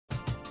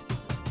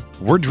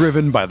We're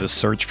driven by the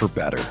search for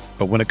better.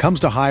 But when it comes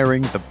to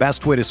hiring, the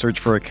best way to search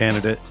for a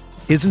candidate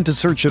isn't to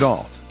search at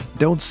all.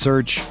 Don't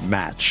search,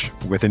 match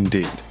with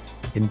Indeed.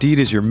 Indeed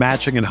is your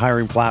matching and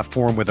hiring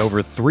platform with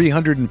over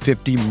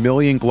 350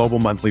 million global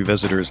monthly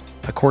visitors,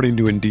 according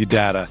to Indeed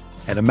data,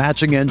 and a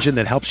matching engine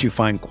that helps you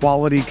find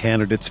quality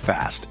candidates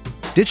fast.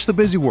 Ditch the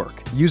busy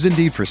work. Use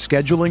Indeed for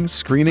scheduling,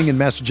 screening, and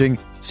messaging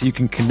so you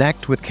can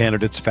connect with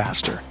candidates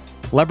faster.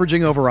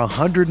 Leveraging over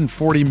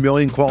 140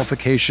 million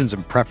qualifications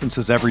and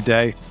preferences every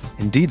day,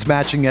 Indeed's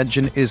matching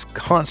engine is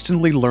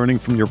constantly learning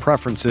from your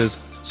preferences,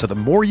 so the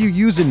more you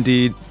use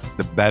Indeed,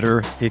 the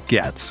better it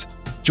gets.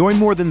 Join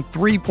more than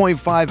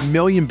 3.5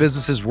 million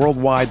businesses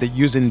worldwide that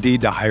use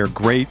Indeed to hire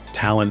great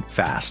talent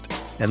fast.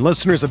 And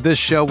listeners of this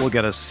show will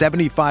get a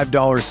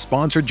 $75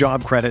 sponsored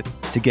job credit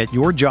to get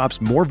your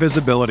jobs more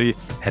visibility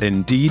at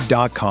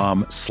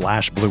Indeed.com/Blue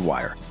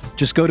Wire.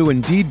 Just go to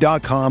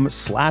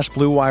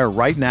Indeed.com/Blue Wire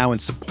right now and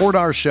support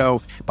our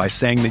show by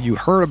saying that you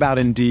heard about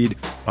Indeed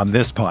on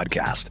this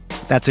podcast.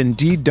 That's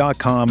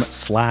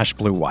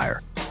Indeed.com/Blue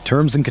Wire.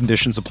 Terms and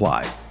conditions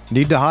apply.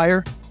 Need to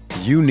hire?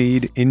 You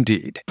need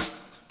Indeed.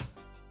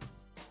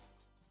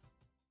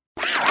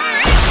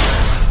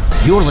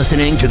 You're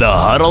listening to the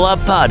Huddle Up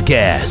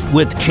Podcast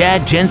with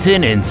Chad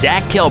Jensen and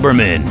Zach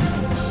Kelberman.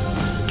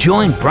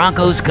 Join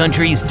Broncos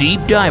Country's deep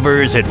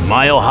divers at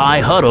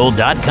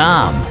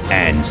milehighhuddle.com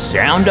and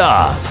sound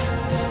off.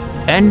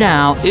 And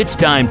now it's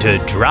time to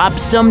drop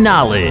some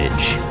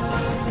knowledge.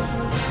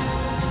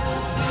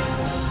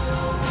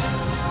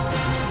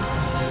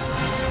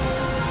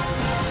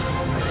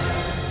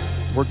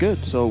 We're good.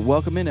 So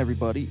welcome in,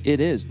 everybody. It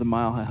is the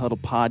Mile High Huddle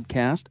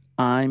Podcast.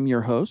 I'm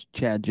your host,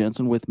 Chad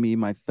Jensen. With me,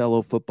 my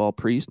fellow football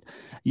priest.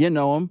 You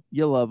know him.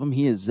 You love him.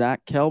 He is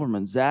Zach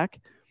Kelberman. Zach,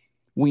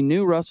 we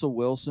knew Russell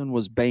Wilson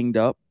was banged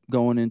up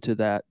going into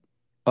that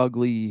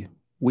ugly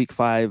Week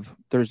 5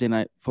 Thursday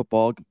night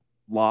football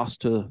loss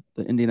to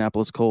the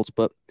Indianapolis Colts.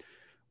 But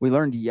we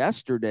learned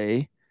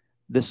yesterday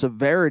the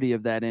severity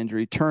of that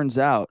injury. Turns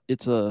out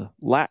it's a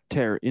lat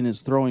tear in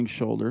his throwing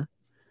shoulder.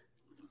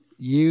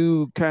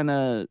 You kind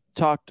of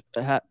talked,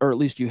 or at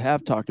least you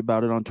have talked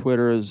about it on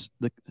Twitter, as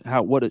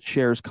what it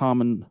shares its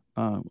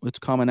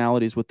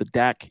commonalities with the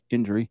Dak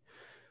injury.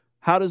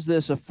 How does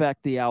this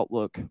affect the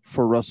outlook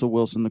for Russell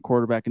Wilson, the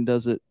quarterback, and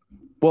does it?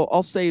 Well,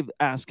 I'll save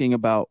asking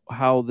about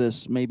how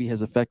this maybe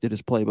has affected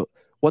his play, but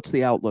what's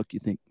the outlook, you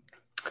think?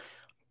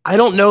 I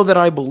don't know that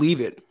I believe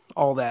it.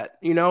 All that,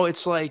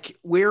 it's like,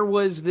 where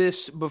was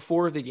this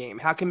before the game?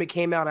 How come it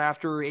came out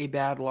after a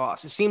bad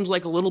loss? It seems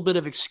like a little bit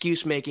of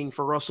excuse making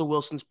for Russell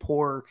Wilson's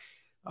poor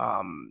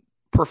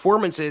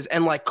performances.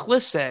 And like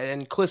Kliss said,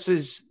 and Kliss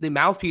is the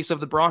mouthpiece of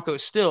the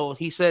Broncos still,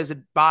 he says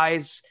it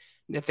buys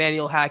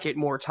Nathaniel Hackett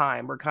more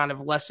time, or kind of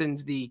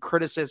lessens the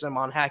criticism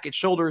on Hackett's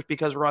shoulders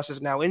because Russ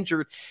is now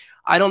injured.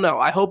 I don't know.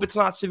 I hope it's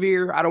not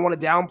severe. I don't want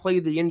to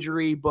downplay the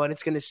injury, but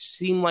it's going to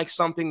seem like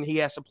something that he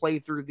has to play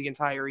through the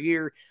entire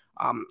year.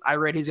 I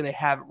read he's going to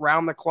have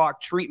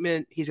round-the-clock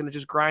treatment. He's going to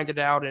just grind it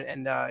out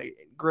and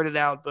grit it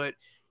out, but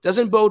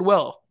doesn't bode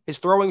well. His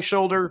throwing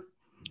shoulder,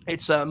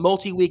 it's a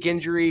multi-week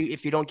injury.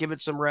 If you don't give it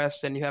some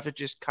rest, and you have to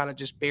just kind of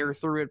just bear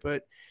through it.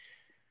 But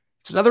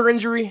it's another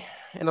injury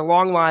and a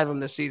long line on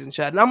this season,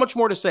 Chad. Not much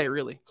more to say,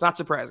 really. It's not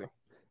surprising.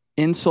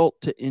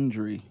 Insult to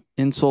injury.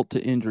 Insult to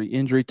injury.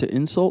 Injury to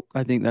insult.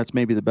 I think that's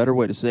maybe the better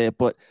way to say it.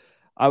 But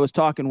I was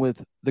talking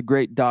with the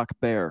great Doc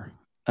Bear,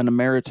 an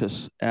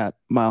emeritus at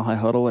Mile High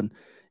Huddle, and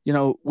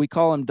we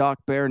call him Doc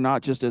Bear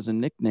not just as a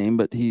nickname,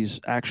 but he's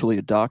actually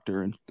a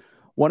doctor. And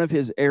one of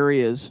his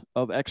areas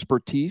of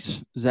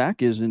expertise,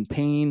 Zach, is in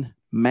pain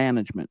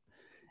management.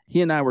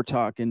 He and I were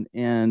talking,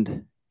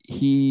 and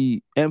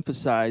he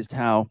emphasized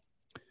how,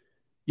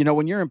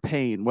 when you're in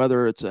pain,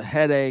 whether it's a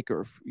headache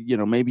or,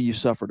 maybe you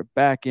suffered a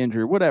back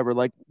injury, whatever,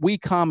 like we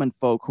common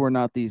folk who are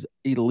not these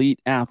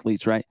elite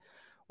athletes, right?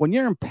 When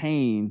you're in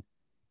pain,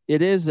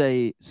 it is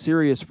a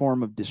serious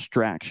form of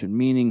distraction,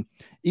 meaning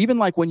even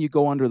like when you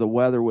go under the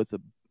weather with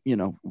a,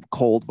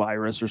 cold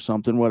virus or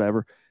something,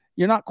 whatever,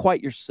 you're not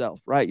quite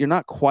yourself, right? You're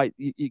not quite,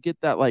 you get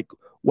that like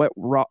wet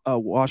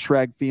wash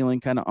rag feeling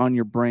kind of on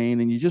your brain,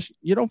 and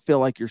you don't feel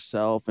like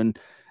yourself, and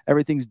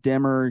everything's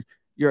dimmer.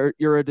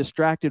 You're a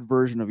distracted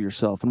version of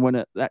yourself. And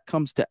when that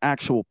comes to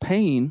actual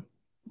pain,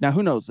 now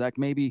who knows, Zach,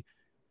 maybe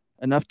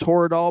enough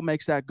Toradol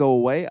makes that go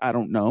away. I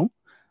don't know,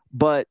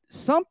 but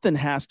something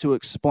has to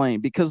explain,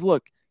 because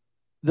look,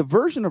 the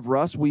version of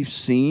Russ we've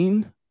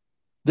seen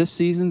this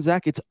season,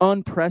 Zach, it's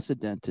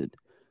unprecedented.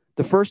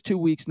 The first 2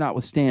 weeks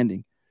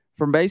notwithstanding,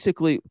 from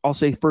basically, I'll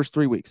say first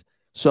 3 weeks.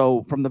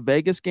 So from the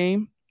Vegas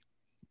game,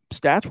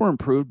 stats were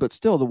improved, but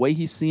still the way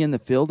he's seeing the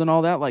field and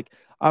all that, like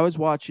I was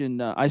watching,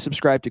 I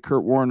subscribe to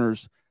Kurt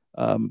Warner's,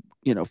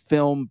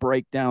 film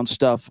breakdown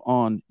stuff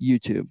on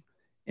YouTube,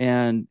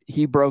 and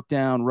he broke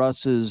down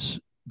Russ's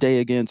day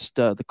against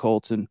the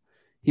Colts, and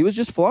he was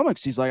just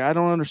flummoxed. He's like, I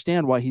don't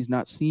understand why he's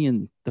not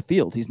seeing the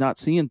field. He's not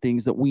seeing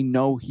things that we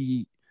know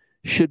he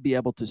should be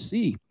able to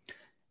see.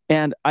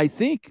 And I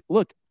think,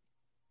 look,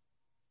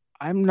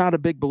 I'm not a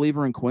big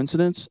believer in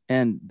coincidence,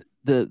 and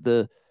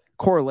the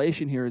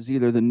correlation here is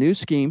either the new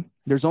scheme.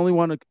 There's only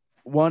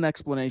one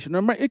explanation.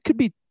 It could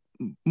be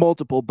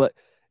multiple, but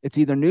it's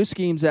either new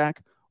scheme,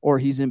 Zach, or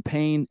he's in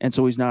pain, and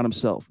so he's not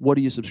himself. What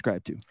do you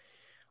subscribe to?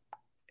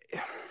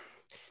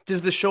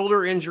 Does the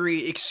shoulder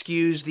injury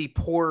excuse the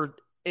poor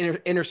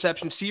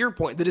interceptions? To your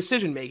point, the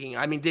decision-making.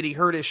 I mean, did he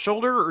hurt his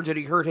shoulder or did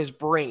he hurt his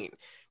brain?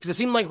 Because it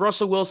seemed like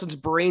Russell Wilson's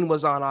brain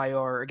was on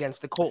IR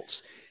against the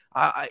Colts.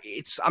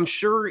 I'm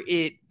sure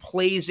it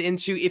plays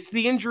into, if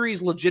the injury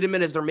is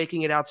legitimate as they're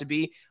making it out to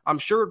be, I'm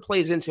sure it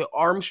plays into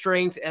arm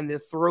strength and the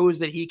throws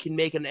that he can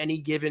make on any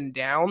given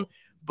down.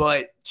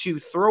 But to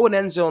throw an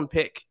end zone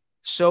pick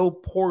so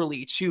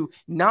poorly, to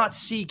not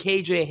see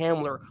KJ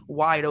Hamler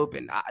wide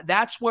open,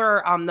 that's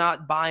where I'm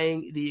not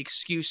buying the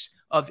excuse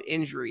of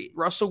injury.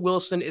 Russell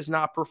Wilson is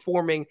not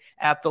performing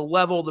at the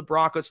level the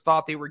Broncos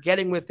thought they were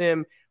getting with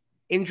him.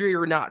 Injury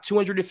or not,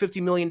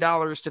 $250 million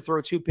to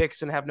throw 2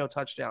 picks and have no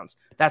touchdowns.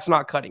 That's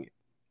not cutting it.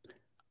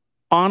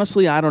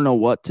 Honestly, I don't know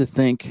what to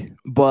think,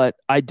 but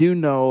I do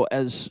know,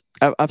 as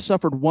I've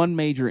suffered one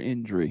major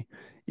injury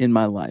in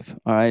my life.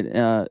 All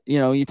right.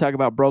 You talk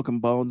about broken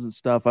bones and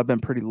stuff. I've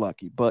been pretty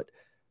lucky, but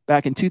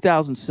back in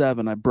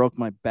 2007, I broke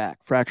my back,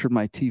 fractured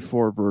my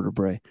T4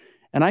 vertebrae.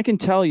 And I can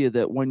tell you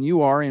that when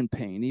you are in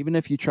pain, even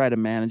if you try to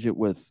manage it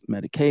with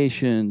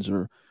medications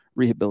or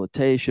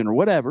rehabilitation or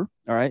whatever,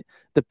 all right,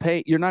 the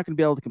pain, you're not going to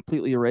be able to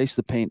completely erase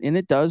the pain, and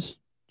it does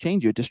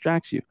change you. It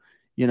distracts you.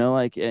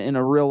 Like in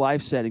a real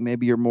life setting,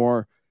 maybe you're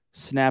more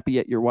snappy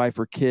at your wife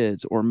or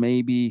kids, or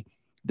maybe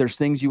there's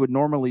things you would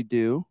normally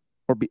do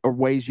or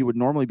ways you would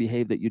normally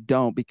behave that you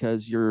don't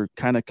because you're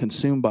kind of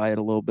consumed by it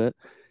a little bit.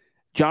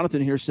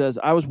 Jonathan here says,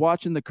 I was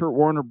watching the Kurt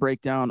Warner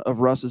breakdown of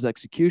Russ's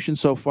execution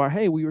so far.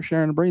 Hey, we were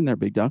sharing a brain there,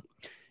 big dog.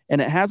 And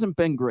it hasn't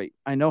been great.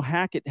 I know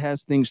Hackett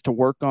has things to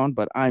work on,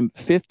 but I'm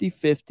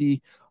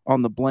 50-50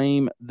 on the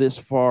blame this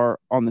far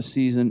on the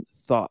season.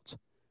 Thoughts?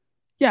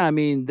 Yeah, I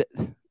mean,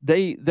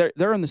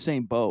 they're in the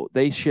same boat.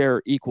 They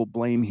share equal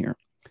blame here.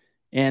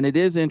 And it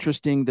is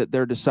interesting that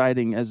they're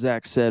deciding, as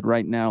Zach said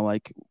right now,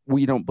 like,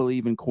 we don't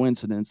believe in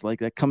coincidence.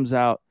 Like, that comes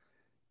out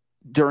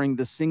during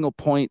the single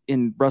point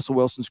in Russell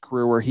Wilson's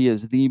career where he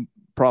is the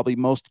probably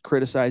most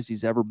criticized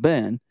he's ever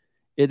been.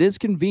 It is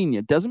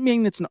convenient. Doesn't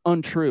mean it's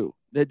untrue.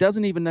 It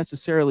doesn't even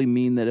necessarily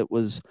mean that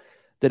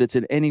it's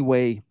in any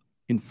way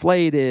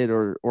inflated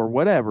or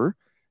whatever.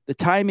 The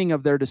timing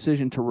of their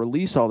decision to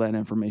release all that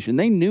information,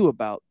 they knew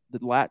about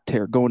the lat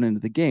tear going into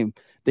the game.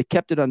 They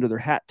kept it under their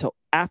hat till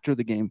after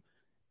the game.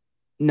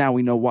 Now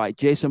we know why.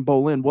 Jason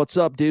Bolin, what's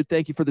up, dude?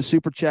 Thank you for the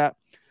super chat.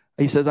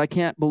 He says, I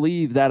can't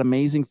believe that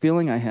amazing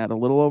feeling I had a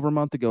little over a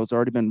month ago has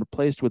already been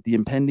replaced with the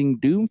impending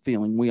doom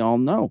feeling we all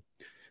know.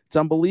 It's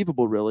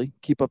unbelievable, really.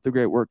 Keep up the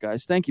great work,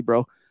 guys. Thank you,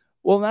 bro.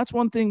 Well, that's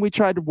one thing we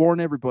tried to warn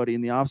everybody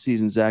in the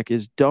offseason, Zach,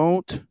 is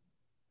don't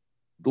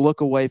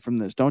look away from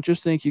this. Don't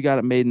just think you got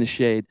it made in the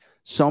shade.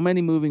 So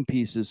many moving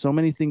pieces, so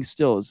many things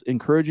still. As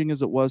encouraging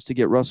as it was to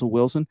get Russell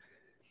Wilson,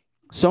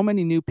 so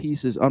many new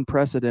pieces,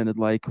 unprecedented.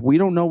 Like, we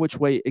don't know which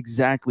way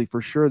exactly for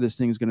sure this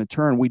thing is going to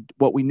turn.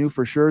 What we knew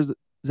for sure,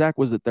 Zach,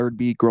 was that there would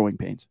be growing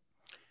pains.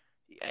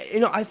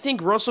 I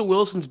think Russell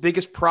Wilson's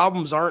biggest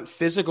problems aren't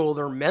physical,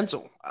 they're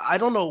mental. I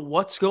don't know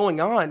what's going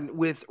on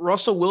with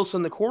Russell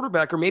Wilson, the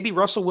quarterback, or maybe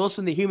Russell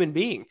Wilson, the human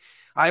being.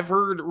 I've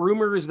heard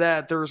rumors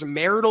that there's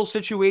marital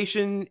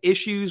situation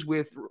issues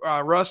with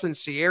Russ and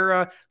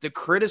Sierra. The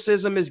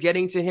criticism is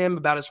getting to him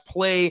about his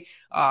play.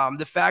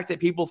 The fact that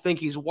people think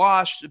he's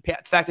washed, the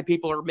fact that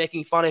people are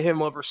making fun of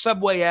him over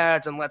Subway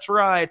ads and Let's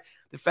Ride,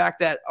 the fact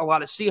that a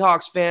lot of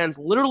Seahawks fans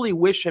literally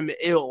wish him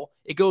ill.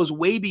 It goes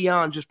way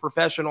beyond just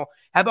professional.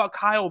 How about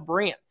Kyle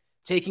Brandt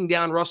taking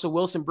down Russell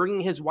Wilson,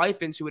 bringing his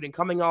wife into it and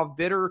coming off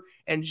bitter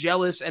and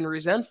jealous and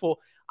resentful?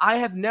 I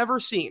have never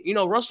seen,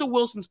 Russell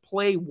Wilson's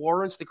play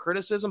warrants the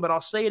criticism, but I'll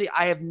say it,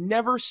 I have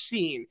never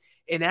seen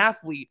an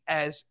athlete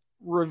as,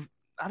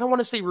 I don't want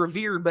to say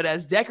revered, but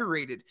as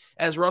decorated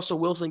as Russell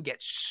Wilson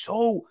get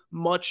so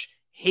much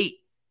hate.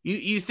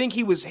 You think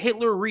he was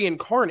Hitler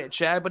reincarnate,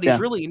 Chad, but he's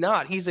really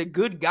not. He's a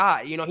good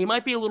guy. He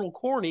might be a little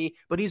corny,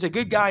 but he's a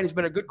good guy and he's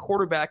been a good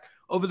quarterback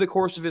over the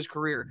course of his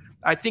career.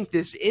 I think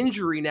this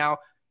injury now,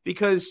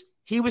 because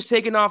he was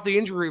taken off the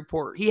injury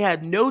report. He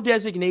had no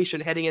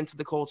designation heading into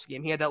the Colts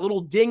game. He had that little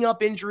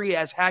ding-up injury,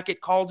 as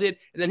Hackett called it,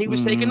 and then he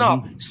was taken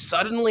off.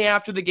 Suddenly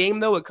after the game,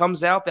 though, it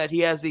comes out that he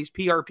has these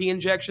PRP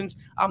injections.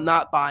 I'm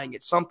not buying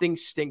it. Something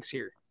stinks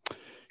here.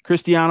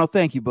 Cristiano,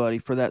 thank you, buddy,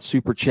 for that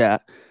super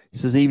chat. He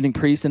says, evening,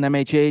 Priest and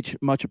MHH,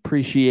 much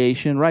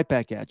appreciation. Right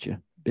back at you,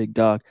 big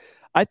dog.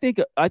 I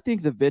think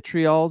the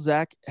vitriol,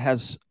 Zach,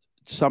 has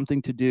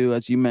something to do,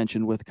 as you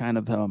mentioned, with kind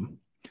of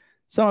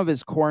some of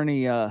his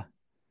corny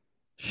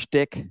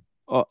shtick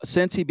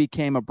since he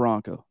became a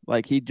Bronco.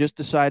 Like, he just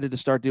decided to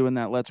start doing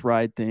that Let's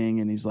Ride thing,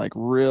 and he's like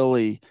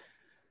really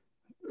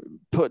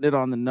putting it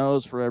on the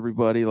nose for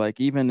everybody. Like,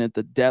 even at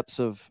the depths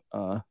of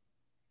the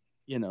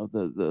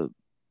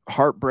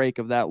heartbreak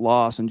of that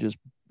loss, and just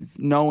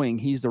knowing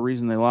he's the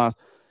reason they lost.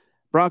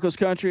 Broncos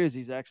country, as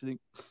he's actually.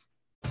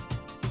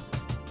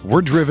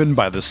 We're driven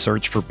by the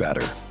search for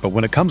better, but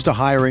when it comes to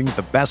hiring,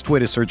 the best way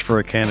to search for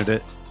a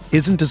candidate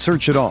isn't to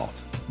search at all.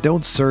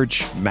 Don't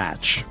search,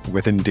 match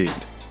with Indeed.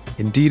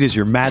 Indeed is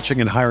your matching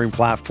and hiring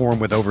platform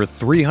with over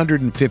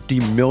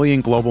 350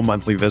 million global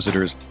monthly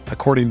visitors,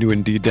 according to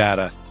Indeed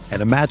data,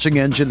 and a matching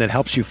engine that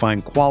helps you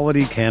find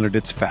quality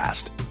candidates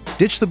fast.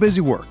 Ditch the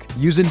busy work.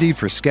 Use Indeed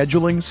for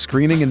scheduling,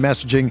 screening, and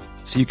messaging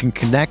so you can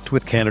connect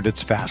with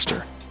candidates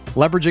faster.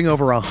 Leveraging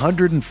over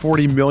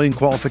 140 million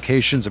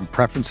qualifications and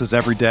preferences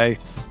every day,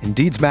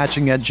 Indeed's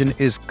matching engine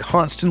is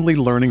constantly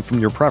learning from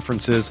your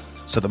preferences,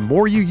 so the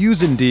more you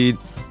use Indeed,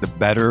 the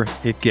better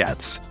it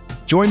gets.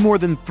 Join more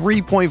than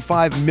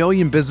 3.5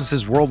 million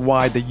businesses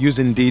worldwide that use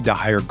Indeed to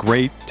hire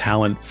great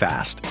talent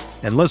fast.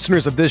 And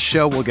listeners of this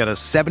show will get a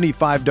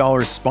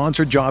 $75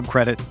 sponsored job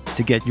credit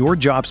to get your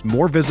jobs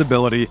more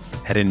visibility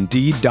at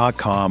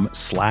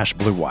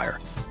Indeed.com/Blue Wire.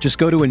 Just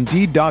go to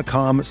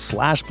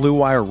Indeed.com/Blue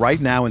Wire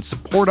right now and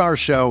support our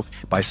show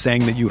by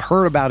saying that you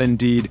heard about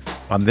Indeed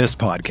on this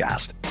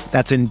podcast.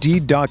 That's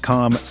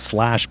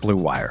Indeed.com/Blue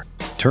Wire.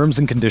 Terms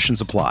and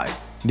conditions apply.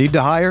 Need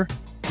to hire?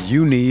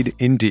 You need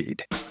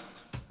Indeed.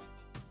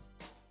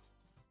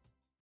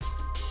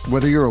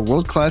 Whether you're a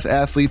world-class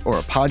athlete or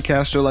a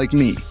podcaster like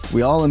me,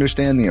 we all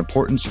understand the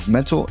importance of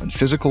mental and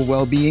physical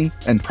well-being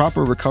and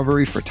proper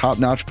recovery for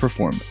top-notch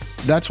performance.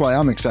 That's why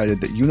I'm excited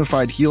that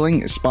Unified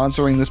Healing is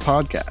sponsoring this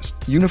podcast.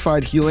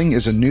 Unified Healing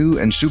is a new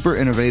and super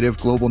innovative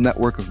global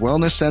network of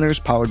wellness centers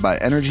powered by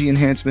Energy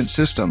Enhancement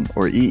System,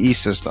 or EE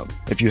System.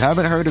 If you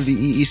haven't heard of the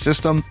EE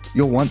System,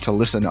 you'll want to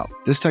listen up.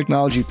 This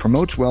technology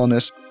promotes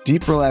wellness,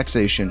 deep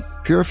relaxation,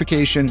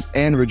 purification,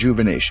 and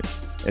rejuvenation.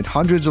 In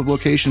hundreds of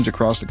locations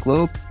across the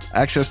globe,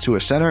 access to a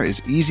center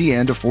is easy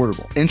and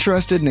affordable.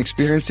 Interested in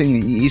experiencing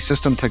the EE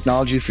System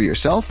technology for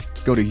yourself?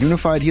 Go to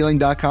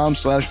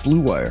unifiedhealing.com/Blue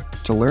Wire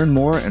to learn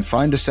more and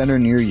find a center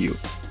near you.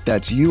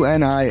 That's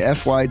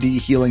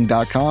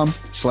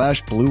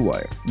UNIFYDhealing.com/Blue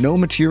Wire. No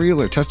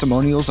material or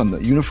testimonials on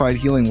the Unified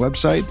Healing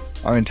website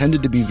are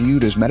intended to be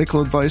viewed as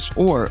medical advice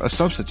or a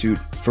substitute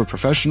for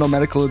professional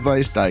medical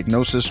advice,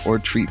 diagnosis, or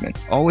treatment.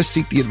 Always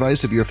seek the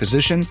advice of your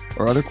physician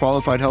or other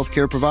qualified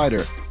healthcare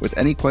provider with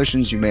any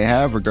questions you may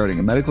have regarding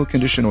a medical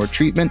condition or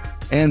treatment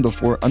and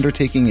before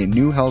undertaking a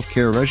new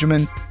healthcare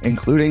regimen,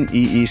 including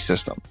EE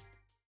System.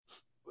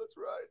 That's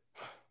right.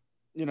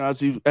 You know,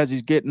 as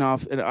he's getting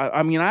off, and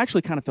I mean, I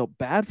actually kind of felt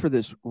bad for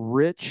this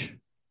rich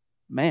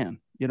man,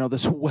 you know,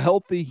 this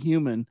wealthy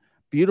human,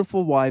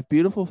 beautiful wife,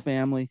 beautiful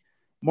family,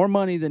 more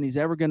money than he's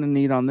ever going to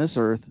need on this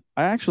earth.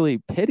 I actually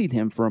pitied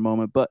him for a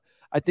moment, but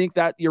I think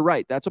that you're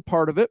right. That's a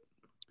part of it.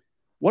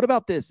 What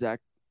about this,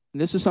 Zach?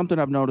 This is something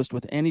I've noticed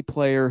with any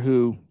player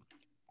who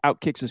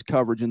outkicks his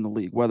coverage in the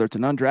league, whether it's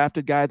an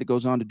undrafted guy that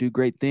goes on to do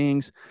great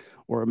things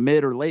or a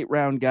mid or late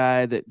round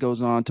guy that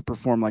goes on to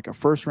perform like a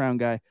first round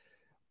guy.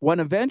 When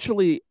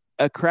eventually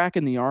a crack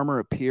in the armor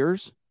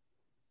appears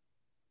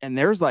and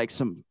there's like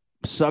some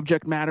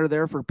subject matter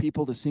there for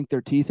people to sink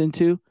their teeth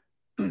into,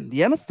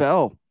 the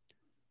NFL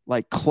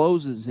like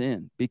closes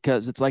in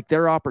because it's like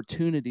their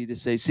opportunity to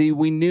say, see,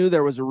 we knew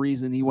there was a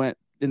reason he went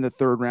in the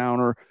third round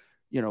or,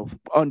 you know,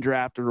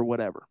 undrafted or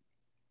whatever.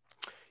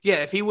 Yeah,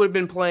 if he would have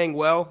been playing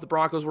well, the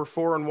Broncos were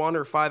 4-1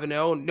 or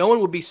 5-0, no one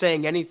would be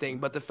saying anything.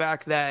 But the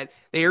fact that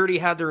they already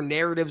had their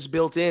narratives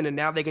built in and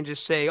now they can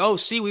just say, oh,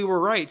 see, we were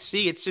right.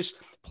 See, it's just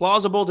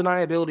plausible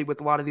deniability with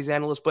a lot of these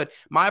analysts. But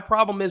my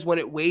problem is when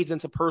it wades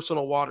into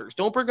personal waters.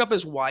 Don't bring up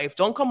his wife.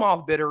 Don't come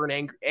off bitter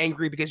and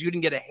angry because you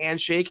didn't get a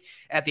handshake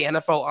at the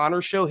NFL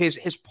Honor Show.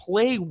 His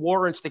play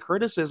warrants the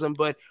criticism,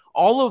 but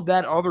all of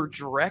that other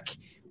dreck,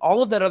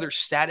 all of that other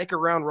static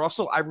around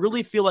Russell, I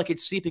really feel like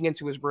it's seeping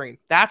into his brain.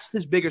 That's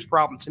his biggest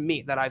problem to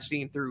me that I've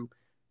seen through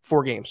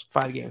 5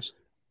 games.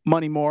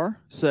 Money Moore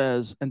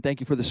says, and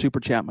thank you for the super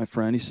chat, my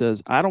friend. He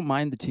says, I don't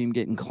mind the team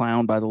getting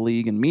clowned by the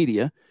league and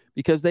media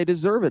because they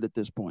deserve it at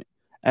this point.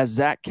 As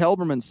Zach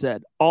Kelberman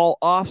said, all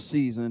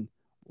offseason,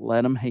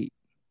 let them hate.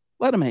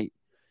 Let them hate.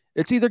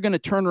 It's either going to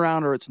turn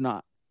around or it's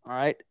not. All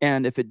right.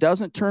 And if it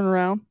doesn't turn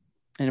around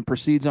and it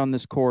proceeds on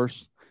this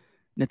course,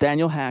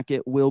 Nathaniel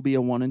Hackett will be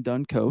a one and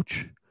done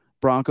coach.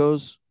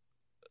 Broncos,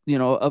 you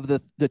know, of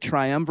the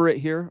triumvirate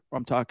here,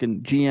 I'm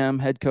talking GM,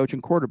 head coach,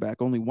 and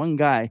quarterback. Only one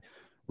guy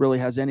really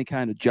has any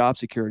kind of job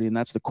security, and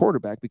that's the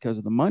quarterback because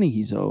of the money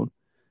he's owed.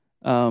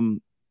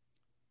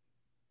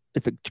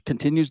 If it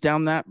continues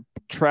down that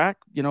track,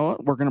 you know,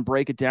 we're going to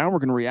break it down. We're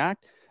going to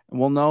react, and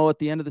we'll know at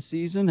the end of the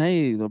season,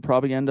 hey, they'll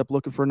probably end up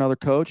looking for another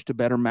coach to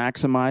better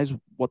maximize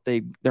what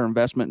their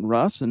investment in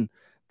Russ, and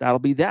that'll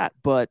be that.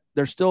 But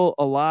there's still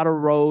a lot of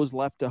rows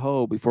left to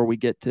hoe before we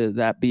get to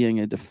that being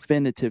a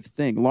definitive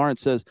thing.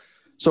 Lawrence says,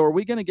 so are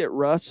we going to get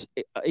Russ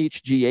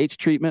HGH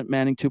treatment,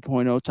 Manning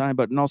 2.0 time?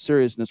 But in all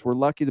seriousness, we're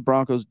lucky the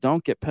Broncos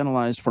don't get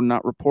penalized for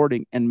not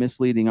reporting and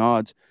misleading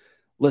odds.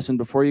 Listen,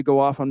 before you go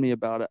off on me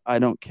about it, I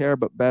don't care,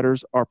 but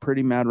bettors are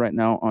pretty mad right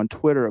now on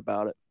Twitter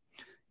about it.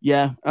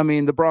 Yeah, I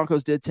mean, the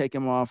Broncos did take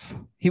him off.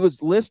 He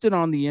was listed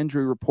on the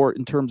injury report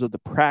in terms of the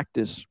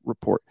practice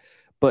report,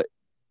 but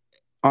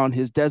on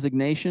his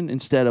designation,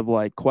 instead of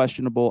like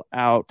questionable,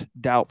 out,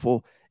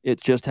 doubtful, it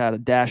just had a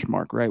dash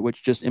mark, right,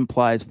 which just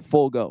implies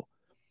full go.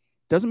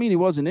 Doesn't mean he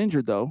wasn't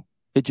injured, though.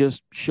 It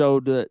just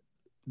showed that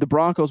the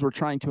Broncos were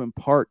trying to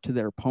impart to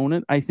their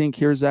opponent, I think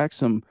here, Zach,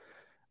 some,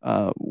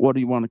 what do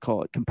you want to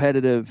call it?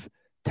 Competitive,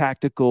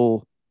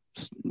 tactical,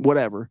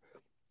 whatever.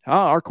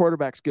 Our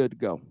quarterback's good to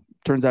go.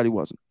 Turns out he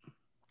wasn't.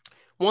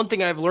 One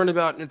thing I've learned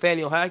about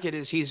Nathaniel Hackett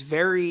is he's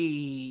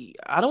very,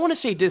 I don't want to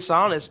say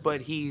dishonest,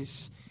 but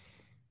he's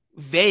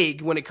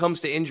vague when it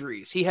comes to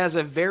injuries. He has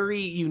a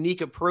very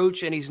unique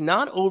approach, and he's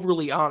not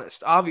overly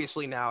honest.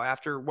 Obviously now,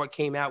 after what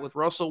came out with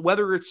Russell,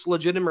 whether it's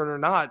legitimate or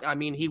not, I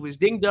mean, he was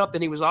dinged up,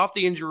 then he was off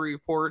the injury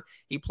report.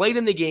 He played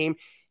in the game.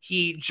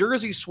 He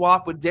jersey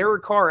swapped with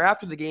Derek Carr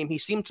after the game. He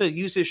seemed to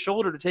use his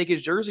shoulder to take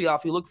his jersey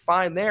off. He looked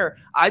fine there.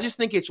 I just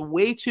think it's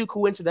way too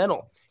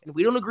coincidental. And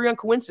we don't agree on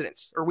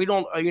coincidence, or we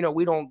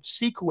don't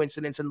see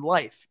coincidence in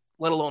life,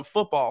 let alone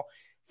football.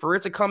 For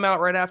it to come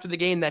out right after the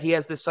game that he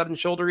has this sudden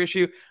shoulder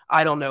issue,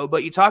 I don't know.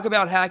 But you talk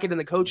about Hackett and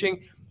the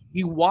coaching.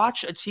 You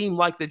watch a team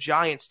like the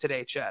Giants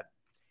today, Chad.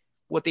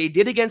 What they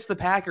did against the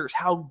Packers,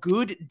 how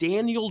good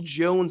Daniel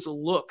Jones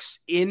looks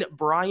in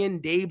Brian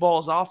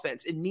Daboll's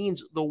offense. It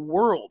means the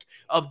world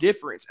of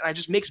difference. And it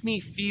just makes me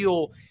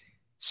feel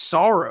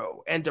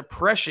sorrow and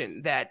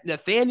depression that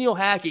Nathaniel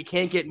Hackett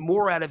can't get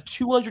more out of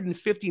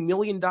 $250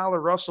 million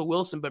Russell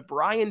Wilson, but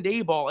Brian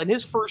Daboll in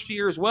his first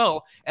year as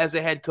well as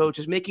a head coach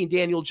is making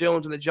Daniel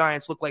Jones and the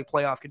Giants look like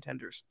playoff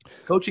contenders.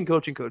 Coaching.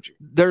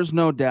 There's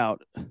no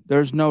doubt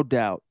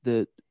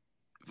that,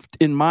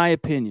 in my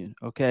opinion,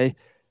 okay,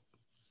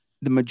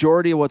 the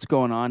majority of what's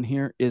going on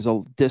here is a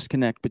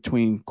disconnect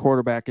between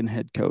quarterback and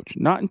head coach,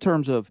 not in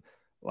terms of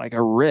like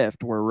a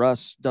rift where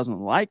Russ doesn't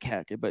like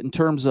Hackett, but in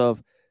terms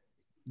of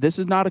this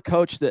is not a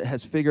coach that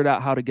has figured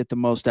out how to get the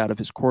most out of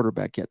his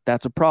quarterback yet.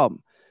 That's a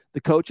problem.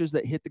 The coaches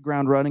that hit the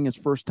ground running as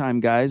first-time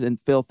guys, and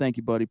Phil, thank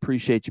you, buddy.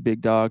 Appreciate you,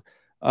 big dog.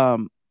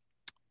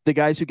 The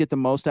guys who get the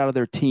most out of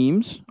their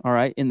teams, all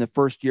right, in the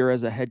first year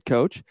as a head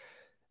coach,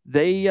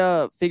 they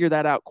figure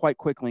that out quite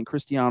quickly. And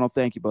Cristiano,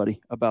 thank you,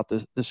 buddy, about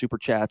the super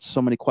chats.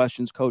 So many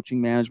questions,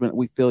 coaching, management.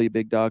 We feel you,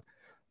 big dog.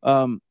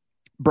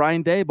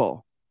 Brian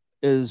Daboll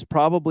is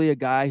probably a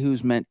guy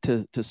who's meant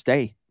to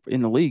stay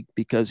in the league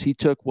because he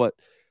took what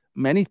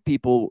many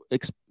people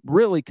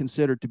really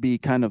considered to be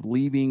kind of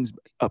leavings,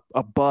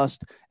 a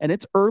bust. And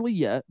it's early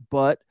yet,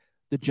 but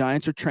the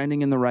Giants are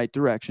trending in the right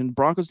direction.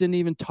 Broncos didn't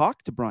even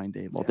talk to Brian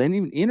Daboll. Yeah. They didn't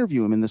even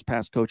interview him in this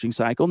past coaching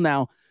cycle.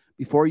 Now,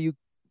 before you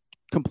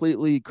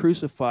completely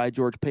crucify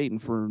George Paton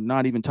for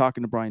not even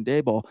talking to Brian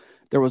Daboll,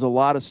 there was a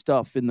lot of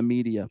stuff in the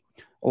media,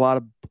 a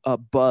lot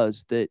of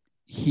buzz that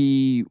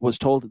he was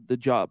told the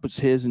job was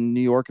his in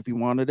New York if he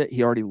wanted it.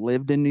 He already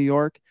lived in New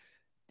York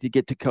to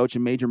get to coach a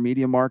major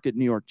media market,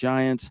 New York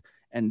Giants,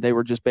 and they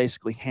were just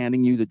basically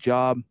handing you the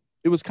job.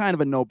 It was kind of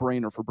a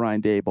no-brainer for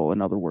Brian Daboll,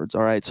 in other words,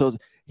 all right? So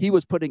he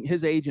was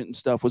his agent and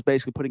stuff was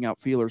basically putting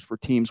out feelers for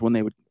teams when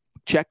they would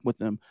check with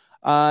them.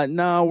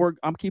 No,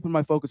 I'm keeping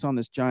my focus on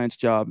this Giants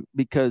job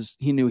because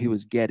he knew he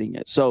was getting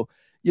it. So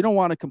you don't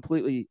want to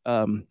completely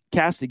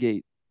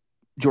castigate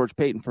George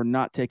Paton for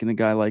not taking a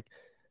guy like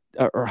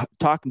or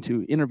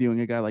interviewing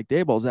a guy like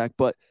Daboll, Zach,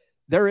 but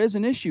there is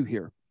an issue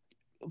here.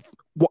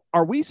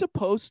 Are we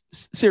supposed –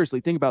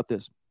 seriously, think about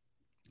this.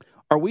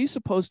 Are we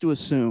supposed to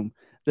assume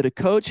that a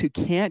coach who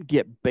can't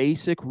get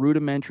basic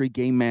rudimentary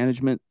game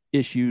management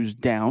issues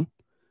down,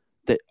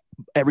 that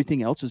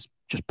everything else is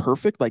just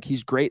perfect, like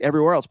he's great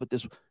everywhere else, but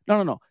this –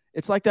 no.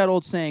 It's like that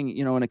old saying,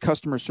 in a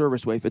customer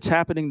service way. If it's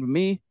happening to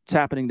me, it's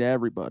happening to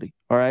everybody,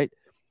 all right?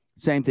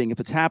 Same thing.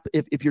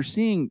 If you're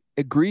seeing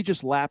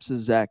egregious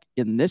lapses, Zach,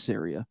 in this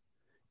area,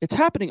 it's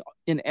happening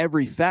in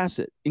every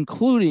facet,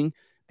 including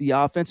the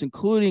offense,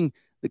 including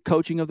the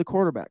coaching of the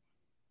quarterback.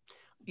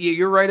 Yeah,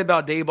 you're right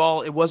about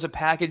Daboll. It was a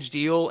package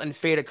deal and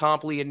fait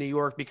accompli in New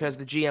York because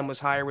the GM was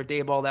hired with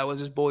Daboll. That was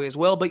his boy as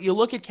well. But you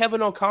look at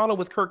Kevin O'Connell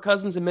with Kirk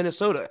Cousins in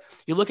Minnesota.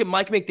 You look at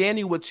Mike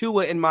McDaniel with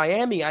Tua in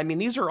Miami. I mean,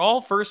 these are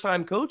all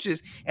first-time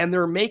coaches, and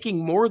they're making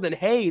more than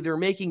hay. They're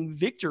making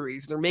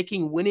victories. They're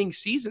making winning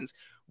seasons.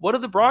 What do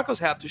the Broncos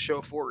have to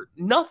show for it?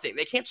 Nothing.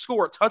 They can't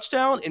score a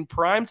touchdown in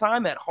prime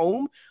time at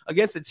home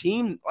against a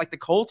team like the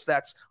Colts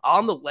that's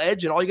on the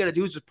ledge, and all you got to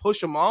do is just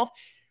push them off.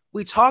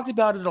 We talked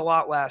about it a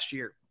lot last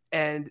year.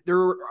 And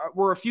there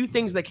were a few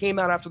things that came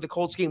out after the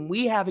Colts game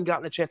we haven't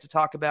gotten a chance to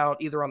talk about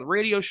either on the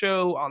radio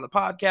show, on the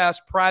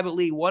podcast,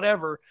 privately,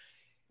 whatever.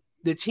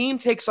 The team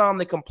takes on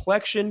the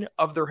complexion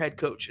of their head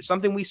coach. It's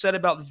something we said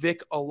about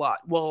Vic a lot.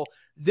 Well,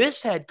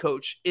 this head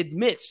coach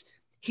admits,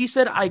 he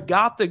said, I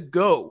got the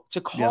go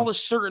to call a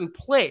certain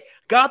play.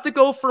 Got the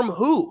go from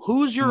who?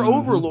 Who's your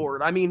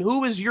overlord? I mean,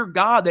 who is your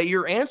God that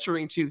you're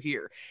answering to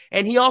here?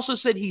 And he also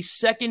said he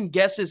second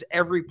guesses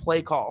every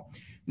play call.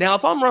 Now,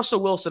 if I'm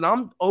Russell Wilson,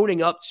 I'm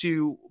owning up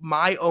to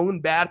my own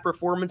bad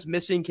performance,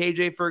 missing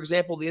KJ, for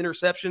example, the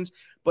interceptions.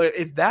 But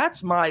if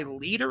that's my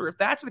leader, if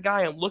that's the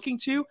guy I'm looking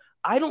to,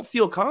 I don't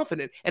feel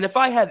confident. And if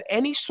I have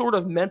any sort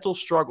of mental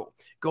struggle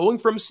going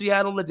from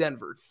Seattle to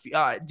Denver,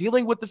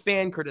 dealing with the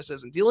fan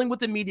criticism, dealing with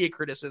the media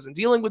criticism,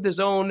 dealing with his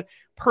own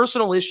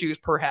personal issues,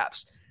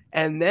 perhaps,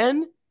 and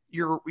then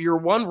your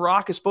one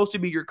rock is supposed to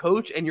be your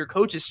coach, and your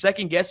coach is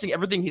second-guessing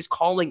everything he's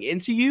calling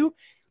into you,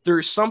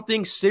 there's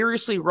something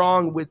seriously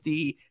wrong with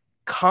the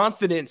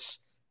confidence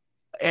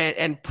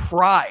and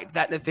pride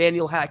that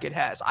Nathaniel Hackett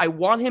has. I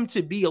want him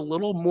to be a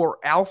little more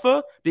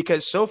alpha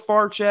because so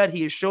far, Chad,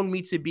 he has shown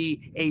me to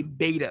be a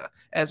beta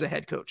as a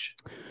head coach.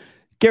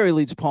 Gary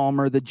Leeds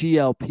Palmer, the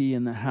GLP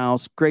in the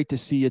house. Great to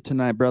see you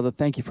tonight, brother.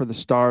 Thank you for the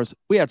stars.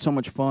 We had so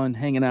much fun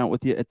hanging out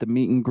with you at the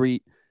meet and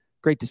greet.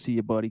 Great to see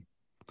you, buddy.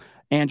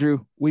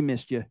 Andrew, we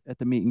missed you at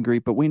the meet and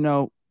greet, but we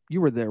know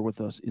you were there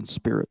with us in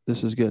spirit.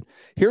 This is good.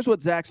 Here's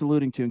what Zach's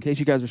alluding to in case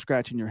you guys are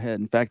scratching your head.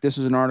 In fact, this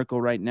is an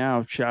article right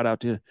now. Shout out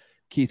to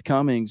Keith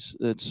Cummings.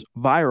 It's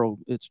viral.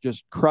 It's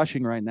just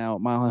crushing right now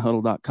at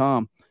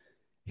milehighhuddle.com.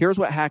 Here's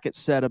what Hackett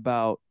said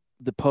about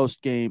the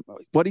post-game,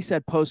 what he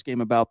said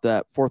post-game about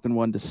that 4th and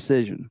 1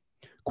 decision.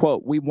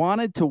 Quote, "We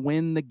wanted to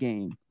win the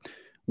game.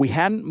 We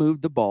hadn't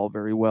moved the ball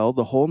very well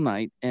the whole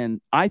night,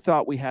 and I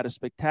thought we had a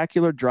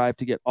spectacular drive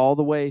to get all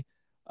the way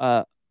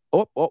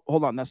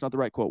hold on, that's not the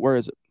right quote. Where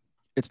is it?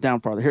 It's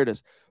down farther. Here it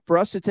is. For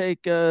us to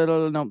take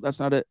no, that's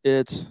not it.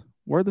 It's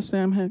where the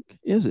Sam heck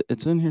is it?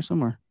 It's in here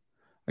somewhere.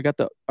 I got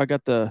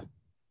the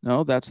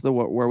no, that's the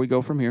where we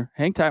go from here.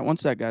 Hang tight one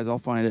sec, guys. I'll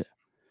find it.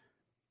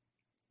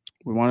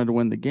 We wanted to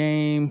win the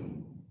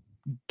game,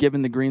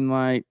 given the green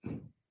light.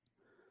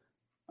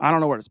 I don't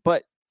know where it is,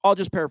 but I'll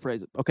just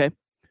paraphrase it, okay?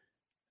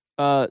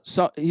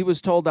 So he was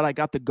told that I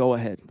got the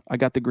go-ahead. I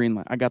got the green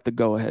light. I got the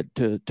go-ahead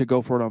to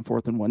go for it on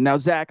 4th and 1. Now,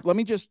 Zach, let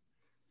me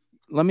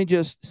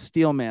just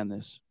steel man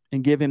this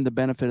and give him the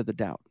benefit of the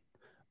doubt.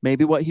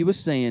 Maybe what he was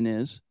saying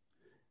is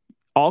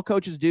all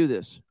coaches do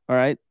this, all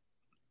right?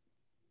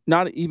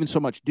 Not even so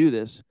much do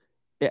this.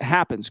 It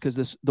happens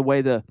because the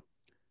way the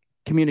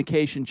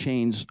communication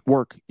chains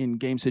work in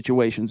game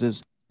situations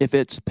is if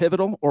it's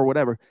pivotal or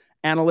whatever,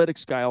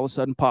 analytics guy all of a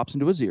sudden pops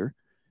into his ear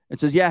and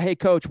says, yeah, hey,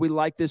 coach, we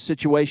like this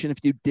situation. If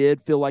you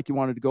did feel like you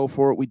wanted to go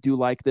for it, we do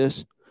like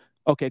this.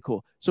 Okay,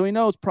 cool. So he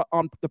knows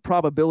on the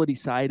probability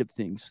side of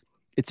things,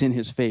 it's in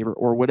his favor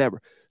or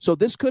whatever. So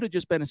this could have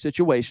just been a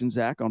situation,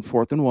 Zach, on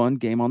 4th and 1,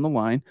 game on the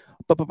line.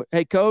 But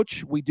hey,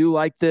 coach, we do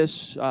like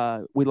this.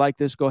 We like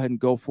this. Go ahead and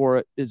go for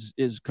it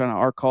is kind of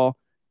our call.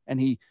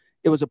 And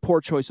it was a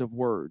poor choice of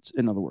words,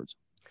 in other words.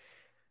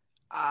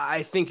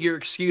 I think you're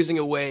excusing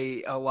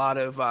away a lot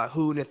of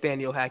who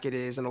Nathaniel Hackett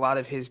is and a lot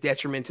of his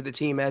detriment to the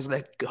team as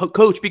the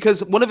coach,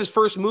 because one of his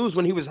first moves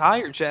when he was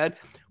hired, Chad,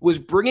 was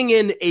bringing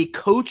in a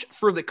coach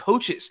for the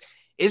coaches.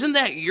 Isn't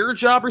that your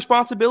job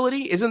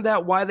responsibility? Isn't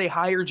that why they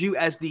hired you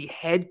as the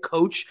head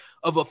coach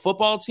of a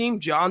football team?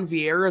 John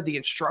Vieira, the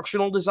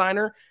instructional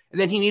designer,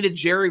 and then he needed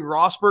Jerry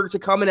Rosberg to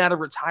come in out of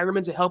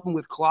retirement to help him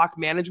with clock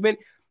management.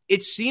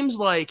 It seems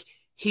like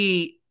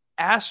he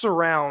asks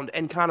around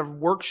and kind of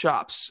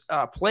workshops,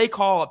 play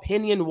call,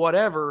 opinion,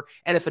 whatever.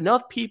 And if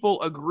enough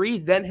people agree,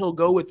 then he'll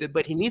go with it.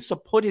 But he needs to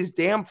put his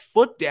damn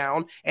foot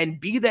down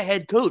and be the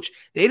head coach.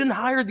 They didn't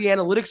hire the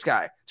analytics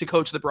guy to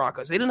coach the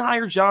Broncos. They didn't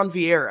hire John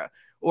Vieira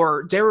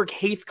or Derek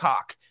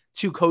Haithcock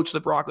to coach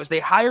the Broncos. They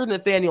hired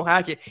Nathaniel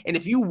Hackett. And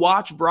if you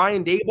watch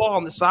Brian Daboll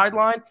on the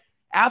sideline,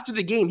 after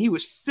the game, he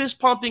was fist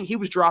pumping. He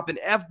was dropping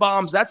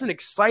F-bombs. That's an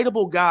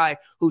excitable guy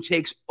who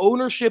takes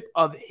ownership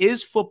of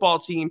his football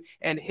team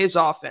and his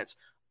offense.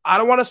 I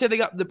don't want to say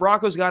the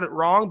Broncos got it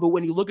wrong, but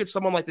when you look at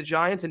someone like the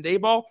Giants and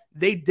Daboll,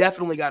 they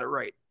definitely got it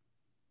right.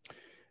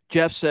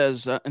 Jeff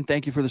says, and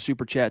thank you for the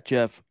super chat,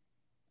 Jeff.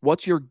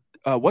 What's your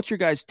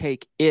guys'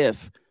 take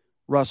if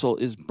Russell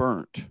is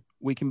burnt?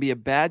 We can be a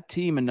bad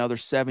team another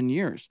 7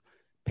 years.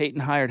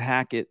 Peyton hired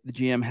Hackett. The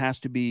GM has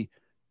to be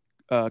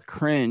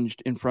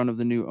cringed in front of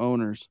the new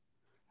owners.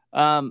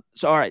 All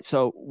right.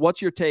 So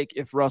what's your take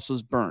if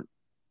Russell's burnt?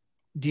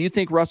 Do you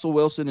think Russell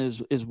Wilson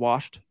is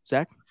washed,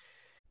 Zach?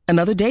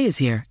 Another day is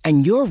here,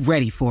 and you're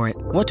ready for it.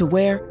 What to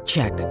wear?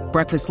 Check.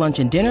 Breakfast, lunch,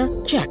 and dinner?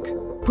 Check.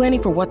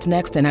 Planning for what's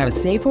next and how to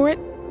save for it?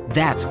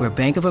 That's where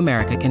Bank of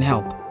America can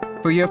help.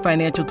 For your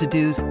financial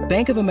to-dos,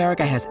 Bank of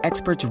America has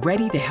experts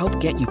ready to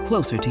help get you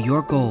closer to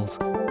your goals.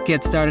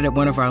 Get started at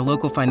one of our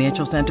local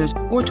financial centers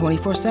or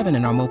 24/7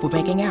 in our mobile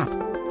banking app.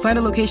 Find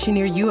a location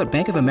near you at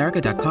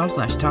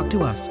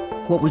bankofamerica.com/talktous.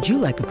 What would you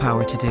like the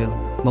power to do?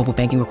 Mobile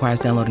banking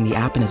requires downloading the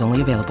app and is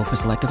only available for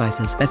select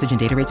devices. Message and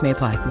data rates may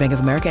apply. Bank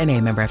of America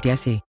N.A., member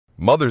FDIC.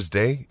 Mother's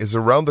Day is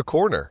around the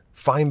corner.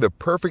 Find the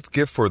perfect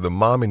gift for the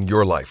mom in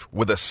your life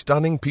with a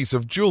stunning piece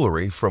of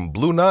jewelry from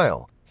Blue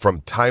Nile.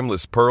 From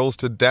timeless pearls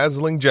to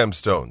dazzling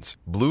gemstones,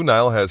 Blue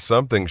Nile has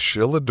something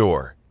she'll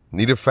adore.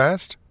 Need it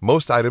fast?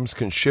 Most items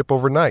can ship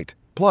overnight.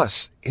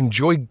 Plus,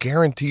 enjoy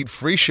guaranteed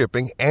free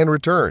shipping and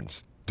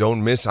returns.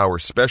 Don't miss our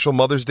special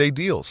Mother's Day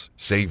deals.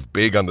 Save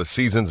big on the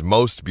season's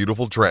most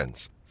beautiful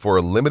trends. For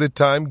a limited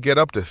time, get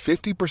up to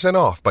 50%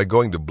 off by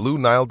going to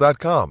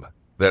BlueNile.com.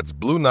 That's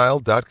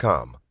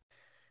BlueNile.com.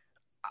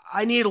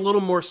 I need a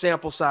little more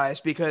sample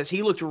size because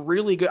he looked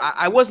really good.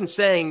 I wasn't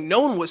saying, no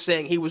one was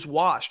saying he was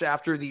washed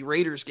after the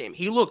Raiders game.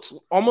 He looked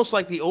almost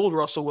like the old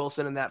Russell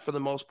Wilson in that for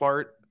the most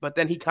part, but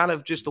then he kind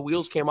of just, the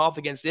wheels came off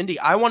against Indy.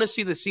 I want to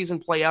see the season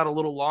play out a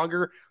little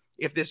longer.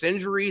 If this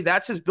injury,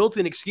 that's his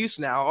built-in excuse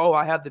now. Oh,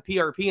 I have the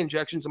PRP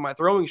injections in my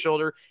throwing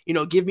shoulder.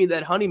 Give me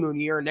that honeymoon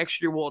year.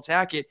 Next year we'll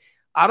attack it.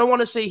 I don't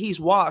want to say he's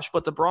washed,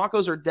 but the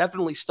Broncos are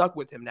definitely stuck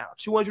with him now.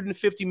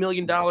 $250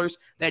 million.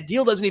 That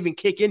deal doesn't even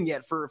kick in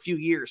yet for a few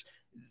years.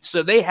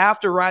 So they have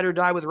to ride or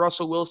die with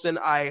Russell Wilson.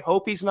 I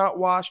hope he's not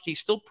washed. He's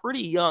still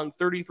pretty young,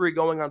 33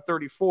 going on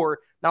 34.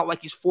 Not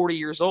like he's 40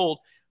 years old,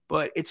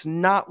 but it's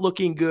not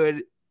looking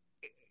good,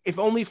 if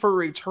only for a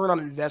return on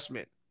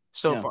investment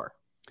so far.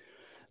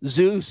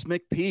 Zeus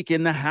McPeak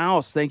in the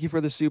house. Thank you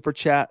for the super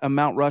chat. A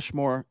Mount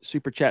Rushmore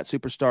super chat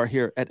superstar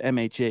here at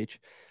MHH.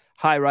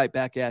 Hi, right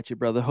back at you,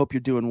 brother. Hope you're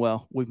doing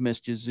well. We've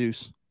missed you,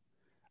 Zeus.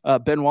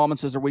 Ben Wallman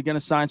says, are we going to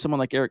sign someone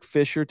like Eric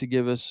Fisher to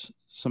give us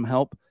some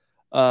help?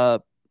 I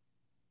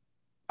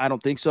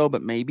don't think so,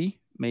 but maybe.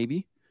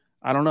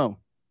 I don't know.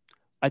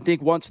 I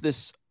think once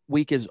this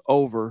week is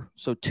over,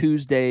 so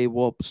Tuesday,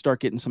 we'll start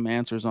getting some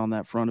answers on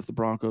that front if the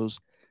Broncos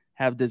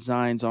have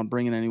designs on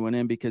bringing anyone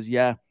in, because,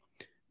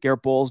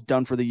 Garrett Bowles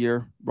done for the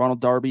year. Ronald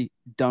Darby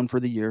done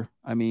for the year.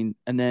 I mean,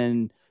 and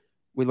then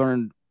we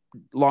learned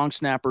long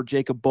snapper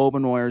Jacob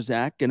Bobenoyer,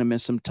 Zach, going to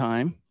miss some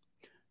time.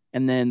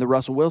 And then the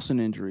Russell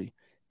Wilson injury.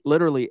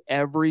 Literally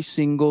every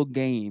single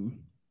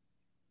game,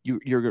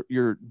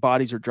 your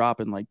bodies are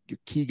dropping, like your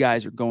key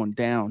guys are going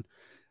down,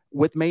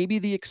 with maybe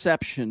the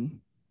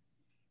exception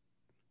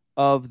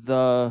of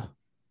I'm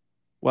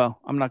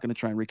not going to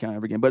try and recount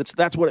every game, but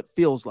that's what it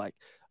feels like.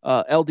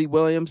 LD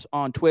Williams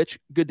on Twitch,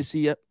 good to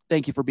see you.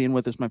 Thank you for being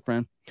with us, my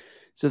friend.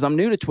 Says, I'm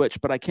new to Twitch,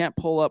 but I can't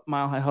pull up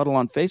Mile High Huddle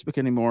on Facebook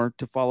anymore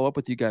to follow up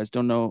with you guys.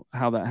 Don't know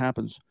how that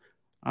happens.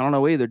 I don't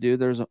know either, dude.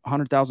 There's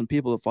 100,000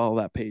 people that follow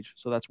that page,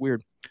 so that's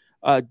weird.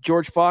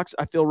 George Fox,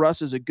 I feel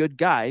Russ is a good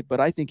guy, but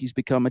I think he's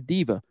become a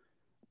diva.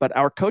 But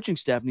our coaching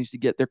staff needs to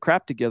get their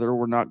crap together or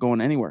we're not going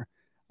anywhere.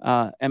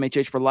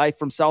 MHH for life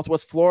from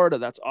Southwest Florida.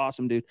 That's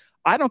awesome, dude.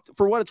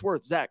 For what it's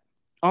worth, Zach,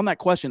 on that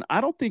question,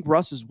 I don't think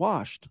Russ is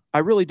washed. I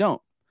really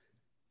don't.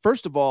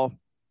 First of all,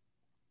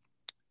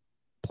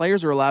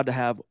 players are allowed to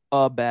have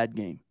a bad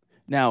game.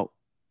 Now,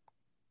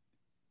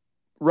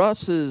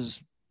 Russ has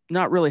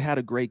not really had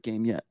a great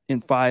game yet in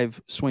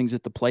 5 swings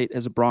at the plate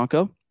as a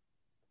Bronco.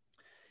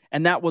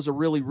 And that was a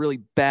really, really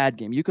bad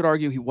game. You could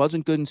argue he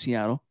wasn't good in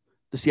Seattle,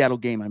 the Seattle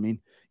game, I mean.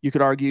 You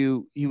could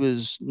argue he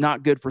was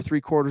not good for 3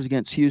 quarters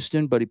against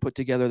Houston, but he put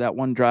together that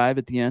one drive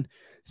at the end.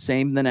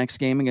 Same the next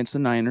game against the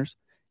Niners.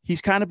 He's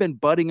kind of been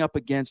butting up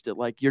against it.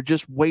 Like you're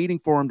just waiting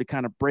for him to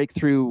kind of break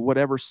through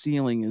whatever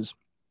ceiling is.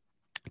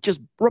 Just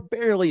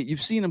barely,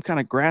 you've seen him kind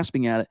of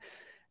grasping at it.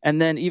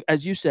 And then,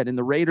 as you said, in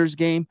the Raiders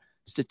game,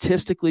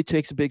 statistically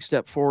takes a big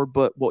step forward.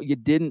 But what you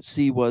didn't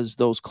see was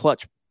those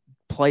clutch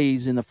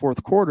plays in the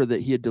fourth quarter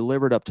that he had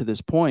delivered up to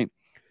this point.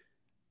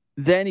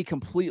 Then he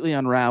completely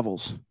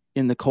unravels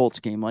in the Colts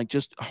game, like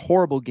just a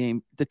horrible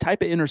game. The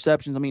type of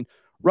interceptions, I mean,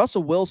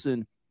 Russell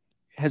Wilson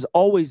has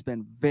always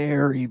been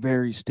very,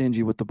 very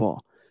stingy with the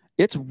ball.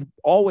 It's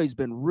always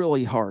been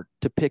really hard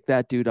to pick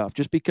that dude off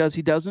just because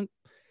he doesn't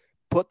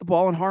put the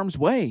ball in harm's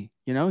way.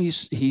 You know,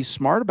 he's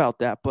smart about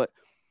that. But,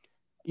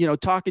 you know,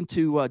 talking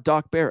to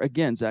Doc Bear,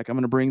 again, Zach, I'm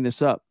going to bring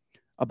this up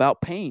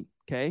about pain,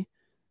 okay?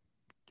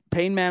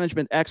 Pain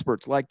management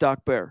experts like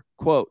Doc Bear,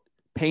 quote,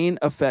 pain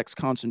affects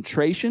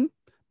concentration,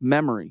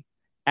 memory,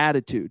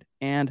 attitude,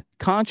 and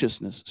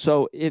consciousness.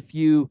 So if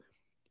you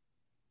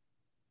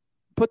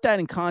put that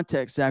in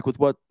context, Zach, with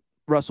what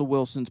Russell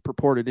Wilson's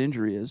purported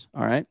injury is,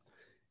 all right,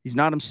 he's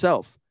not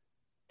himself.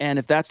 And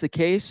if that's the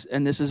case,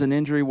 and this is an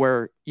injury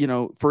where, you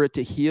know, for it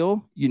to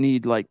heal, you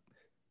need to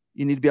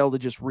be able to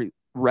just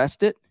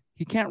rest it.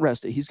 He can't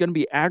rest it. He's going to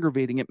be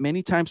aggravating it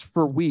many times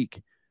per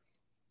week.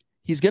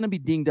 He's going to be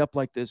dinged up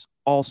like this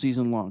all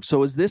season long.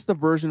 So is this the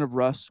version of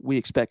Russ we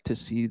expect to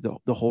see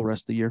the whole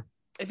rest of the year?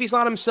 If he's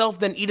not himself,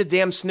 then eat a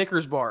damn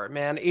Snickers bar,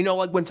 man. You know,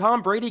 like when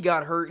Tom Brady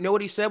got hurt, you know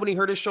what he said when he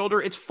hurt his shoulder?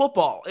 It's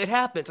football. It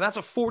happens. And that's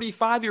a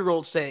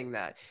 45-year-old saying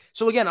that.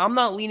 So again, I'm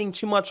not leaning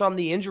too much on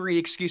the injury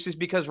excuses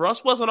because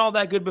Russ wasn't all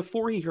that good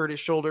before he hurt his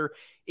shoulder,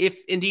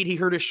 if indeed he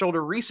hurt his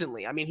shoulder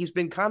recently. I mean, he's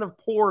been kind of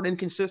poor and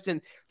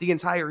inconsistent the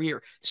entire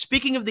year.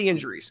 Speaking of the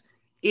injuries,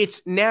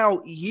 it's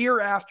now year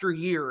after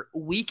year,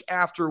 week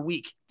after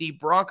week, the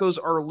Broncos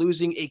are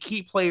losing a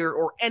key player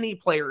or any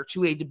player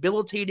to a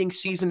debilitating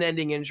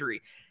season-ending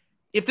injury.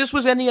 If this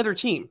was any other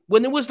team,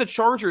 when it was the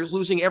Chargers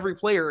losing every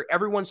player,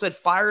 everyone said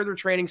fire their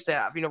training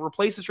staff, you know,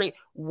 replace the training.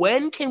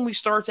 When can we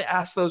start to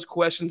ask those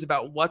questions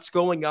about what's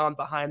going on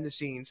behind the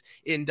scenes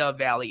in Dove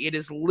Valley? It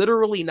is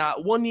literally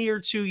not 1 year,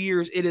 2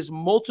 years. It is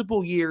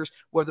multiple years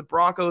where the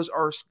Broncos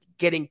are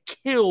getting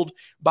killed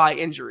by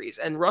injuries.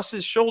 And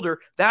Russ's shoulder,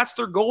 that's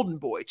their golden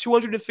boy,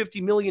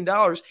 $250 million.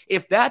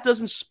 If that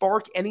doesn't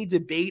spark any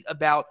debate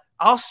about,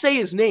 I'll say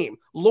his name,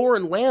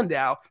 Loren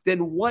Landau,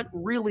 then what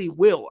really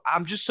will?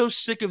 I'm just so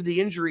sick of the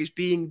injuries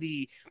being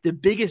the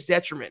biggest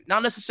detriment.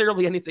 Not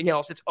necessarily anything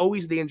else. It's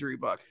always the injury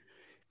bug.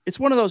 It's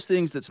one of those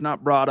things that's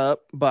not brought up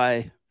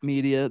by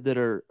media that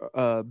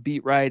are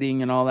beat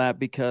writing and all that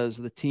because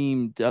the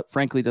team,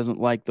 frankly,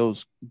 doesn't like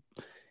those.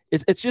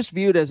 It's just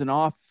viewed as an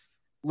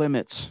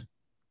off-limits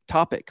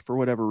topic for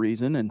whatever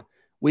reason, and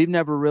we've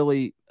never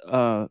really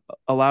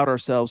allowed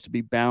ourselves to be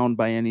bound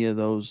by any of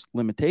those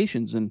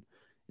limitations. And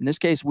in this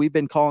case, we've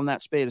been calling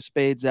that spade a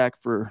spade, Zach,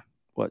 for,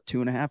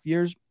 2.5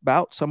 years,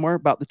 about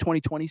the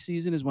 2020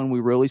 season is when we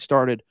really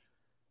started,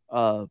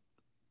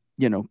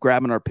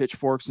 grabbing our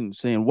pitchforks and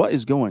saying, what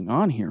is going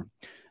on here?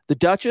 The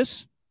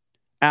Duchess,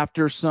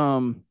 after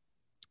some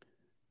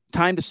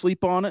time to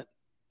sleep on it,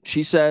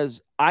 she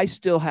says, I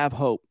still have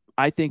hope.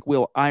 I think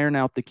we'll iron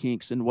out the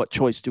kinks. And what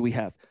choice do we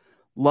have?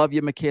 Love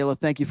you, Michaela.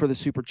 Thank you for the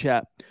super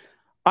chat.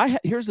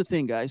 Here's the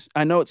thing, guys.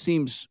 I know it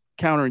seems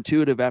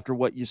counterintuitive after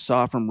what you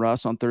saw from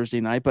Russ on Thursday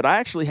night, but I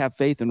actually have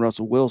faith in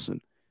Russell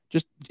Wilson.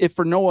 Just if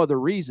for no other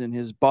reason,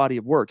 his body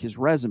of work, his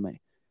resume.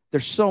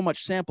 There's so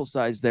much sample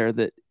size there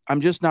that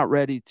I'm just not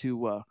ready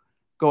to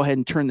go ahead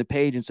and turn the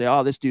page and say,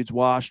 oh, this dude's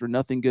washed or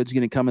nothing good's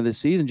going to come of this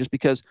season, just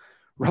because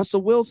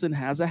Russell Wilson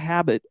has a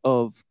habit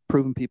of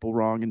proving people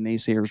wrong and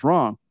naysayers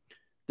wrong.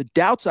 The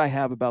doubts I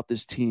have about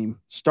this team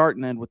start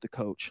and end with the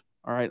coach.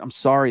 All right. I'm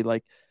sorry.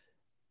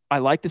 I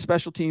like the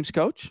special teams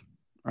coach.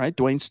 All right.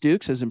 Dwayne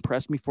Stukes has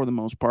impressed me for the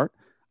most part.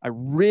 I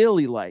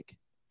really like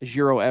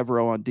Ejiro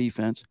Evero on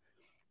defense.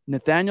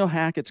 Nathaniel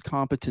Hackett's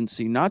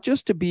competency, not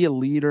just to be a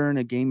leader and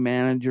a game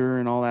manager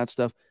and all that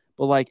stuff,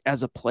 but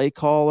as a play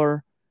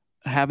caller,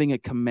 having a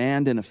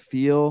command and a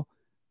feel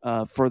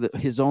for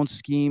his own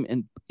scheme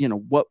and,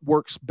 what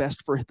works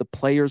best for the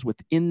players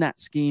within that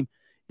scheme.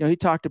 He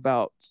talked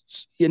about,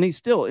 and he's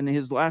still in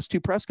his last two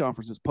press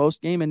conferences,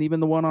 post-game and even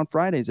the one on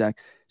Friday, Zach,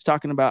 he's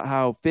talking about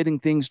how fitting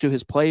things to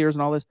his players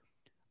and all this.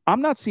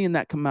 I'm not seeing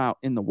that come out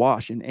in the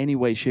wash in any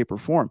way, shape, or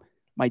form.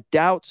 My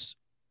doubts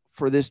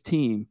for this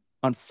team,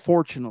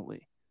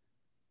 unfortunately,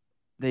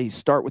 they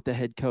start with the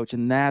head coach,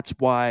 and that's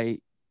why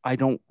I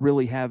don't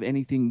really have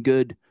anything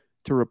good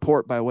to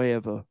report by way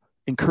of a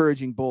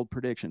encouraging, bold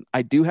prediction.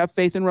 I do have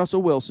faith in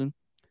Russell Wilson.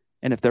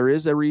 And if there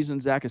is a reason,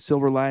 Zach, a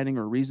silver lining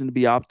or a reason to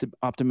be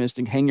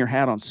optimistic, hang your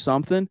hat on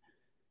something,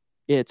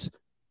 it's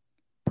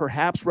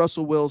perhaps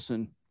Russell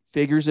Wilson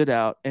figures it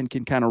out and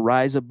can kind of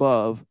rise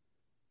above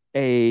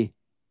a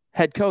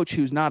head coach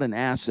who's not an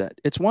asset.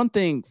 It's one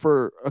thing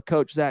for a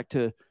coach, Zach,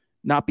 to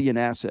not be an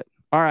asset.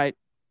 All right,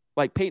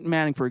 like Peyton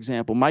Manning, for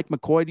example. Mike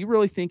McCoy, do you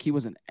really think he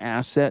was an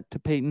asset to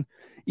Peyton?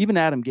 Even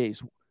Adam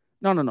Gase.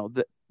 No.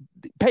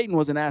 Peyton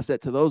was an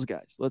asset to those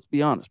guys. Let's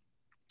be honest.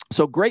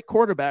 So great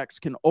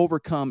quarterbacks can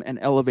overcome and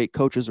elevate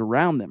coaches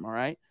around them, all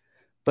right?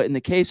 But in the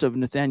case of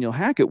Nathaniel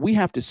Hackett, we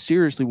have to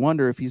seriously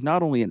wonder if he's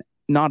not only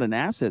not an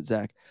asset,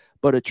 Zach,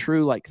 but a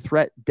true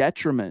threat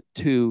detriment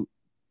to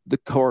the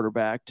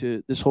quarterback,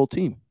 to this whole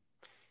team.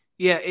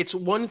 Yeah, it's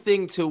one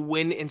thing to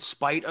win in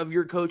spite of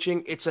your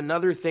coaching. It's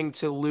another thing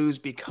to lose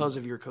because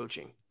of your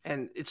coaching.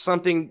 And it's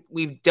something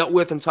we've dealt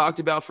with and talked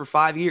about for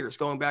 5 years,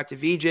 going back to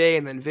VJ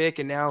and then Vic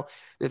and now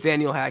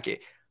Nathaniel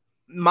Hackett.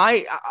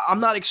 I'm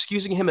not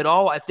excusing him at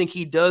all. I think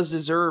he does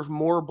deserve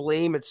more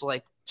blame. It's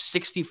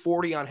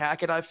 60-40 on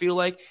Hackett, I feel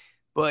like.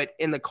 But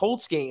in the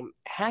Colts game,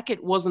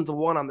 Hackett wasn't the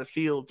one on the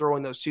field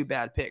throwing those two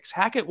bad picks.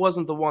 Hackett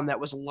wasn't the one that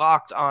was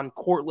locked on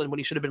Cortland when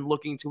he should have been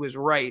looking to his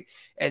right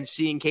and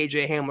seeing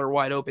KJ Hamler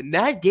wide open.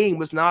 That game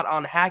was not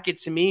on Hackett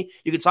to me.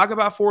 You could talk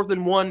about 4th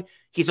and 1.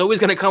 He's always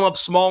going to come up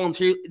small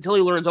until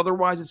he learns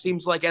otherwise, it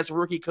seems like, as a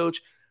rookie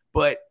coach.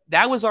 But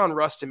that was on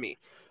Russ to me.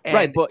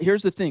 Right, but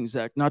here's the thing,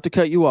 Zach, not to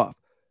cut you off.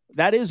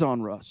 That is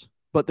on Russ.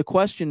 But the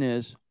question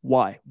is,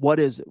 why? What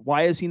is it?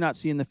 Why is he not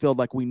seeing the field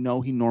like we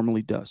know he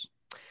normally does?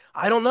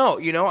 I don't know.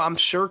 I'm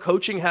sure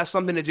coaching has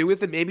something to do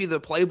with it. Maybe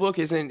the playbook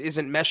isn't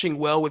meshing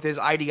well with his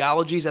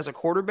ideologies as a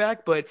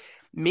quarterback, but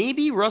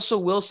maybe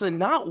Russell Wilson,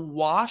 not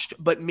washed,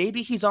 but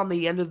maybe he's on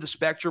the end of the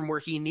spectrum where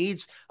he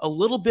needs a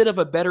little bit of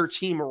a better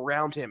team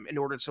around him in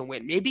order to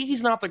win. Maybe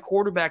he's not the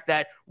quarterback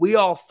that we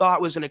all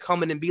thought was going to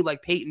come in and be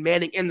like Peyton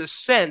Manning, in the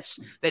sense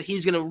that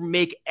he's going to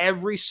make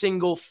every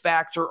single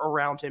factor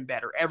around him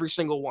better, every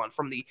single one,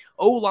 from the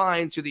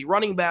O-line to the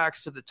running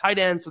backs to the tight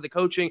ends to the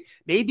coaching.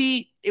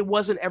 Maybe it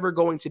wasn't ever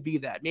going to be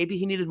that. Maybe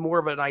he needed more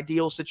of an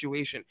ideal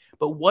situation.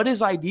 But what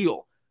is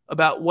ideal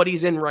about what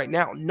he's in right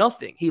now?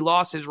 Nothing. He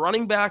lost his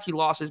running back. He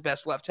lost his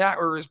best left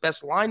tackle or his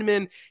best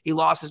lineman. He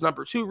lost his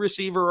number 2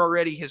 receiver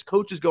already. His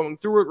coach is going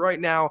through it right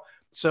now.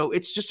 So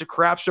it's just a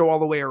crap show all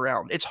the way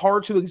around. It's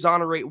hard to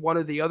exonerate one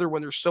or the other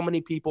when there's so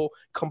many people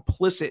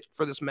complicit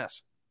for this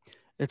mess.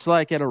 It's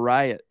like at a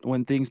riot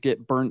when things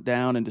get burnt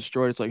down and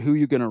destroyed. It's like, who are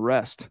you going to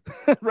arrest?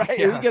 Right?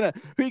 Yeah. Who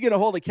are you going to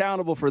hold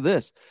accountable for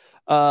this?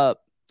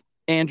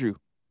 Andrew,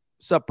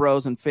 sup,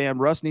 bros and fam.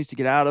 Russ needs to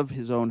get out of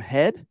his own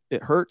head.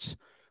 It hurts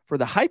for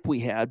the hype we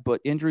had,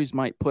 but injuries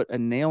might put a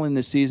nail in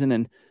this season,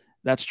 and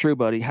that's true,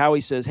 buddy.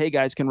 Howie says, hey,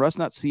 guys, can Russ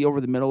not see over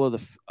the middle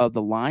of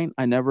the line?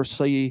 I never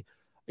see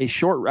a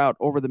short route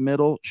over the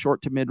middle,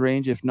 short to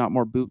mid-range, if not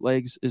more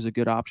bootlegs is a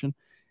good option.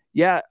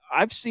 Yeah,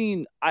 I'm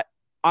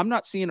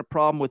not seeing a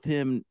problem with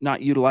him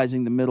not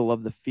utilizing the middle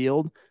of the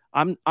field.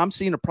 I'm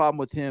seeing a problem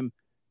with him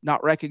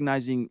not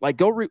recognizing,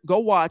 go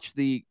watch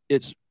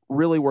it's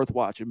really worth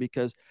watching,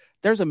 because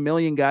there's a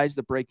million guys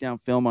that break down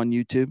film on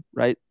YouTube,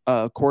 right?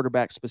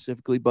 Quarterback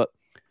specifically. But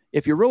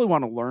if you really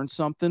want to learn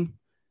something,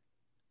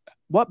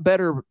 what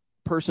better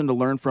person to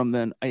learn from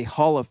than a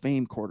Hall of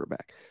Fame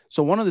quarterback?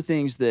 So one of the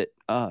things that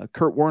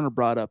Kurt Warner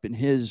brought up in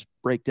his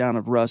breakdown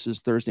of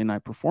Russ's Thursday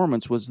night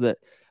performance was that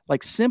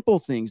like simple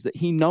things that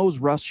he knows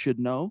Russ should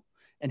know.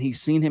 And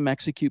he's seen him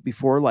execute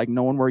before, like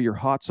knowing where your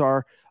hots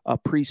are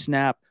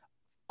pre-snap,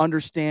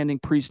 understanding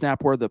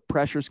pre-snap where the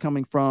pressure's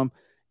coming from.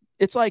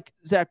 It's like,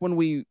 Zach,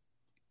 when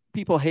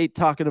people hate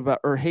talking about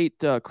or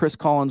hate Chris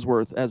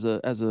Collinsworth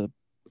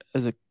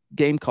as a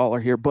game caller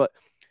here, but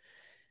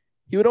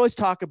he would always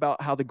talk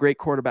about how the great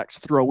quarterbacks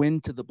throw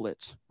into the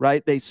blitz,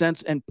 right? They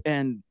sense and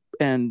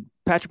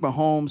Patrick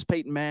Mahomes,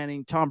 Peyton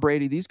Manning, Tom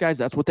Brady, these guys,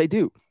 that's what they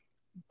do.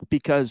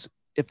 Because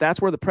if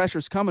that's where the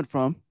pressure's coming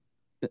from,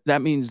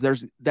 that means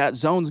that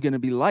zone's going to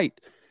be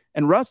light.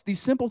 And Russ, these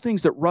simple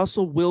things that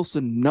Russell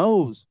Wilson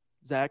knows,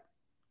 Zach,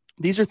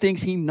 these are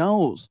things he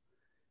knows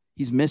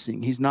he's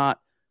missing. It's not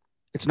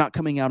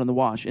coming out in the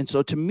wash. And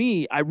so to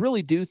me, I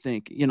really do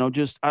think,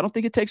 I don't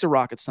think it takes a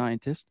rocket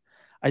scientist.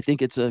 I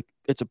think it's a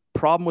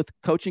problem with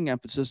coaching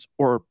emphasis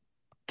or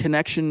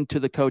connection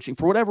to the coaching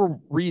for whatever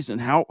reason,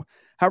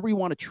 however you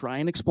want to try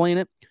and explain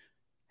it.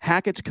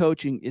 Hackett's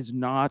coaching is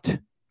not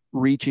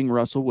reaching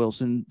Russell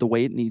Wilson the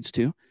way it needs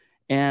to.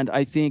 And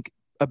I think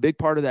a big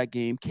part of that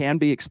game can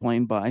be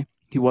explained by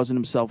he wasn't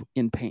himself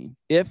in pain.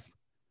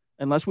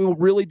 Unless we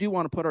really do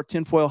want to put our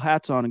tinfoil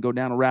hats on and go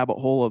down a rabbit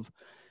hole of,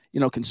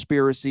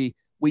 conspiracy.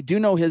 We do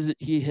know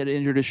he had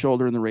injured his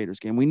shoulder in the Raiders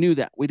game. We knew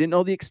that. We didn't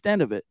know the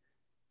extent of it.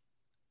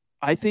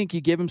 I think you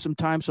give him some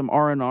time, some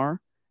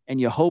R&R, and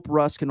you hope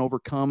Russ can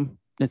overcome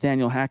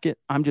Nathaniel Hackett.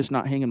 I'm just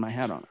not hanging my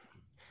hat on it.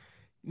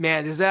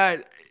 Man,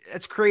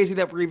 it's crazy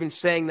that we're even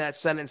saying that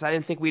sentence. I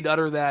didn't think we'd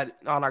utter that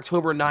on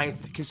October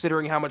 9th,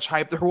 considering how much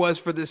hype there was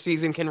for this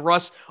season. Can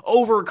Russ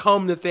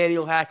overcome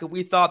Nathaniel Hackett?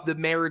 We thought the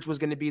marriage was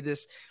going to be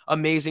this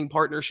amazing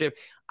partnership.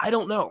 I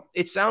don't know.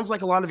 It sounds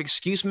like a lot of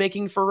excuse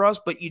making for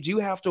us, but you do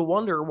have to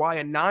wonder why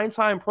a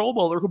 9-time Pro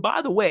Bowler, who,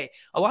 by the way,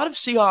 a lot of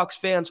Seahawks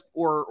fans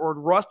or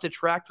Russ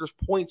detractors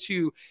point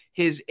to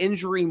his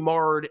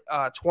injury-marred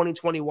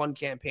 2021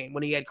 campaign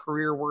when he had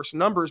career worst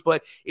numbers.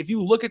 But if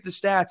you look at the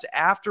stats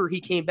after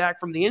he came back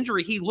from the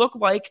injury, he looked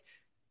like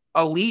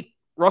elite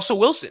Russell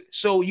Wilson.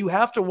 So you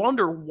have to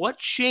wonder what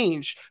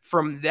changed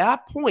from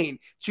that point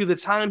to the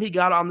time he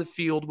got on the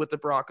field with the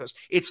Broncos.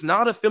 It's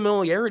not a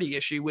familiarity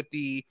issue with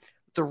the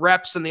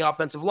reps and the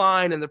offensive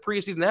line and the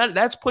preseason.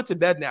 That's put to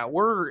bed now.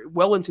 We're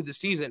well into the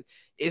season.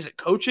 Is it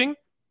coaching?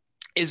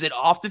 Is it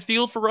off the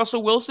field for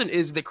Russell Wilson?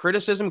 Is the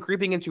criticism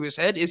creeping into his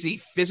head? Is he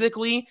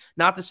physically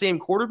not the same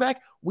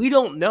quarterback? We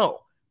don't know.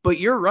 But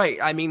you're right.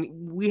 I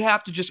mean, we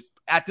have to just,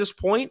 at this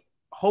point,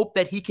 hope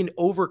that he can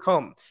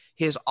overcome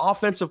his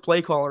offensive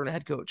play caller and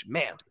head coach.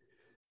 Man.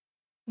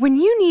 When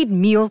you need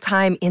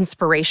mealtime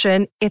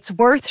inspiration, it's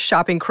worth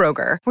shopping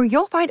Kroger, where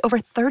you'll find over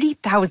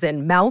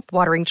 30,000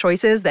 mouth-watering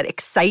choices that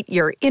excite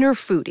your inner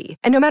foodie.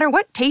 And no matter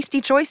what tasty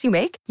choice you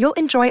make, you'll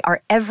enjoy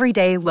our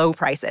everyday low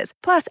prices,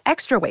 plus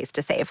extra ways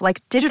to save,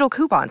 like digital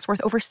coupons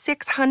worth over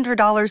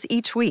 $600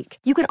 each week.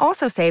 You can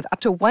also save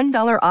up to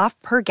 $1 off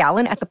per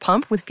gallon at the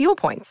pump with fuel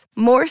points.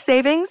 More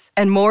savings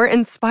and more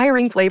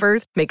inspiring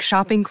flavors make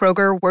shopping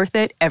Kroger worth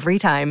it every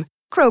time.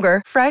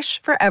 Kroger,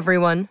 fresh for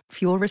everyone.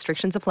 Fuel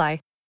restrictions apply.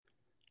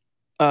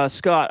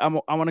 Scott,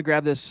 I want to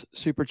grab this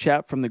super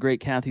chat from the great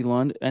Kathy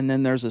Lund, and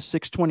then there's a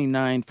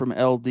 629 from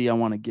LD I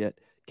want to get.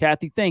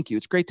 Kathy, thank you.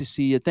 It's great to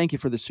see you. Thank you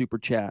for the super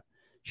chat.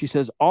 She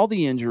says, all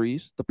the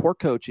injuries, the poor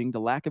coaching, the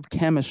lack of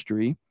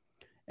chemistry,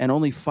 and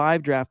only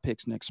 5 draft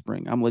picks next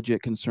spring. I'm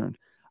legit concerned.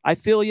 I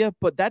feel you,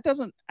 but that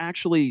doesn't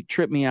actually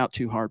trip me out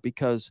too hard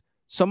because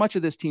so much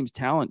of this team's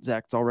talent,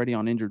 Zach, is already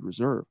on injured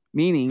reserve,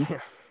 meaning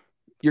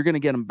you're going to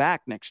get them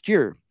back next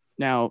year.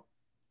 Now,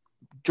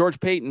 George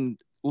Paton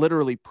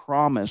literally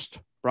promised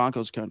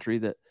Broncos country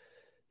that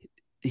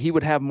he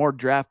would have more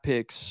draft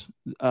picks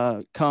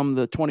come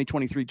the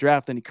 2023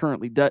 draft than he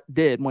currently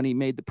did when he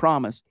made the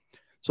promise.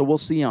 So we'll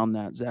see on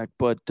that, Zach.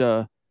 But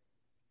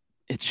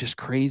it's just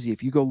crazy.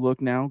 If you go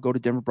look now, go to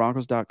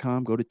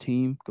denverbroncos.com, go to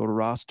team, go to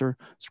roster,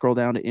 scroll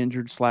down to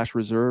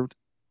injured/reserved.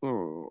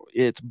 Oh,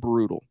 it's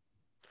brutal.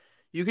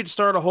 You could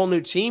start a whole new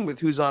team with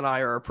who's on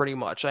IR pretty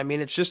much. I mean,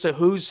 it's just a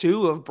who's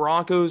who of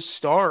Broncos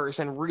stars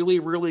and really,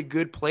 really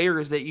good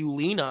players that you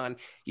lean on.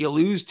 You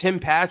lose Tim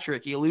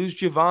Patrick, you lose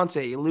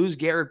Javonte, you lose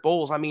Garrett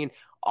Bowles. I mean,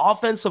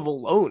 offensive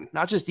alone,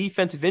 not just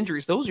defensive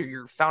injuries. Those are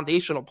your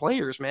foundational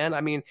players, man.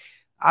 I mean,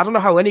 I don't know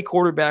how any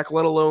quarterback,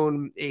 let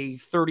alone a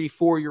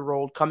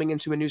 34-year-old coming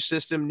into a new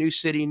system, new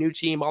city, new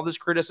team, all this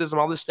criticism,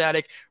 all this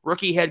static,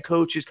 rookie head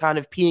coach who's kind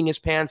of peeing his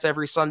pants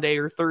every Sunday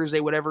or Thursday,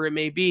 whatever it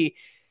may be.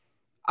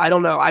 I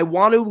don't know. I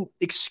want to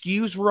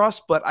excuse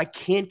Russ, but I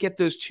can't get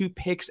those 2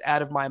 picks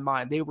out of my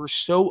mind. They were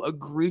so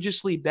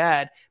egregiously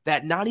bad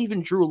that not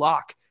even Drew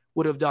Lock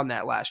would have done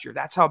that last year.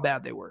 That's how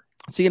bad they were.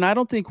 See, and I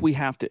don't think we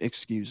have to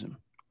excuse him.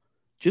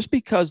 Just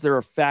because there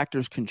are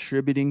factors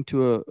contributing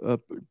to a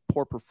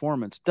poor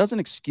performance doesn't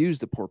excuse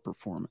the poor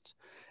performance.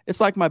 It's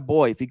like my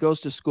boy, if he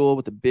goes to school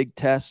with a big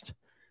test,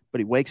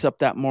 but he wakes up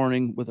that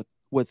morning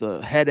with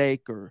a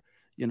headache or,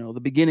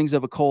 the beginnings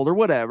of a cold or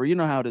whatever, you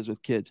know how it is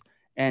with kids,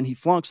 and he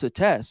flunks the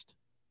test,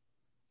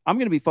 I'm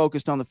going to be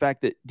focused on the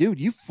fact that, dude,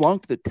 you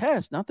flunked the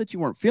test. Not that you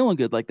weren't feeling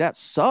good. Like, that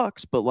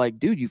sucks, but like,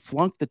 dude, you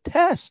flunked the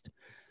test.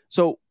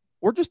 So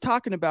we're just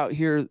talking about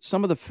here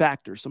some of the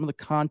factors, some of the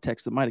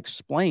context that might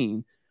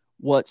explain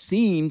what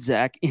seemed,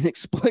 Zach,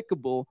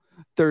 inexplicable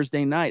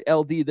Thursday night.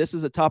 LD, this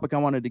is a topic I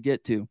wanted to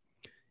get to.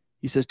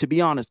 He says, to be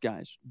honest,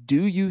 guys,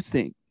 do you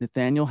think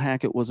Nathaniel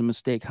Hackett was a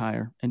mistake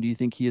hire? And do you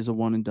think he is a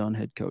one-and-done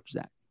head coach,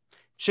 Zach?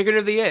 Chicken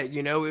or the egg,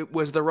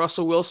 was the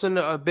Russell Wilson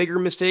a bigger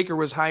mistake, or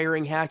was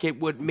hiring Hackett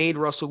what made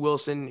Russell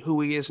Wilson who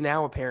he is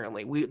now,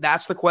 apparently?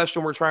 That's the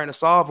question we're trying to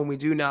solve, and we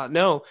do not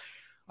know.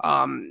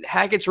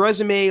 Hackett's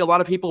resume, a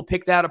lot of people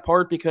pick that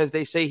apart because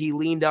they say he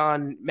leaned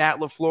on Matt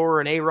LaFleur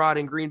and A-Rod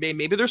in Green Bay.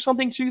 Maybe there's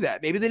something to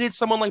that. Maybe they did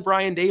someone like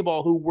Brian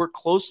Daboll, who worked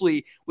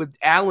closely with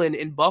Allen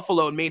in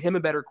Buffalo and made him a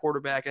better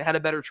quarterback and had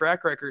a better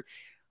track record.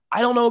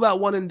 I don't know about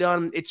one and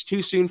done. It's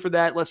too soon for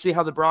that. Let's see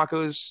how the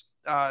Broncos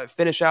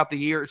finish out the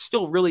year. It's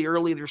still really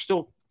early. They're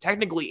still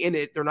technically in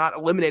it. They're not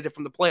eliminated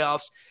from the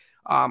playoffs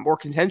or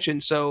contention.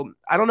 So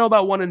I don't know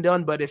about one and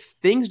done, but if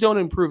things don't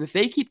improve, if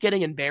they keep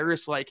getting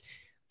embarrassed like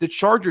the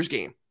Chargers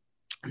game,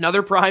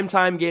 another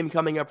primetime game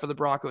coming up for the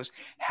Broncos,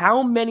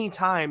 how many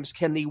times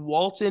can the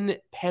Walton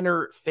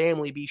Penner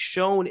family be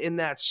shown in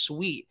that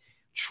suite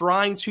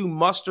trying to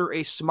muster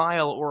a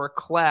smile or a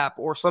clap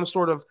or some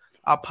sort of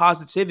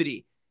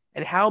positivity?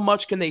 And how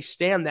much can they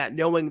stand that,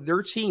 knowing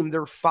their team,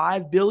 their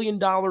 $5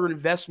 billion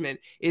investment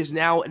is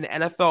now an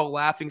NFL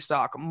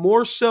laughingstock,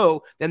 more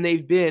so than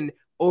they've been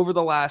over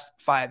the last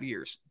 5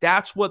 years?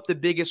 That's what the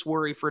biggest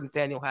worry for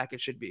Nathaniel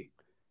Hackett should be.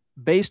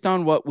 Based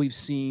on what we've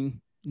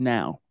seen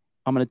now,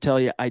 I'm going to tell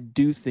you, I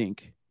do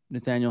think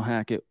Nathaniel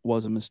Hackett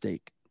was a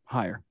mistake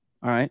hire.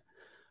 All right.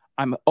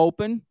 I'm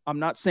open. I'm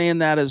not saying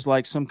that as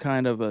like some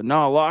kind of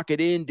lock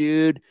it in,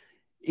 dude.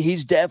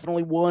 He's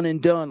definitely one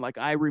and done. Like,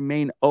 I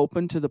remain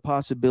open to the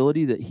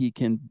possibility that he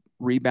can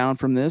rebound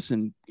from this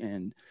and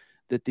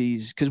that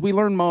because we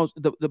learn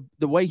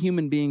the way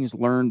human beings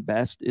learn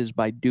best is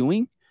by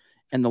doing.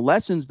 And the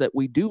lessons that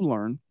we do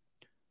learn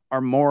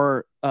are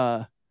more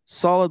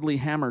solidly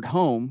hammered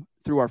home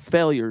through our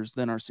failures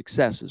than our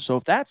successes. So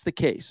if that's the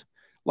case,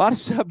 a lot of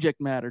subject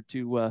matter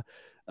to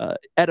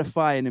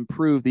edify and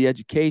improve the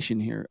education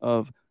here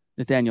of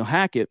Nathaniel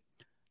Hackett.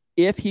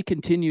 If he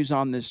continues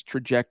on this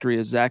trajectory,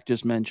 as Zach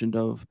just mentioned,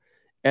 of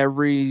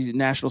every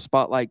national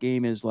spotlight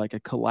game is like a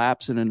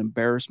collapse and an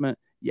embarrassment,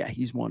 yeah,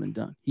 he's one and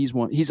done. He's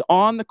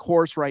on the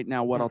course right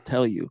now. What I'll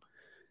tell you,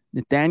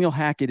 Nathaniel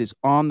Hackett is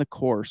on the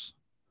course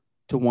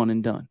to one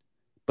and done,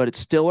 but it's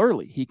still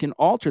early. He can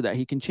alter that.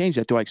 He can change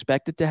that. Do I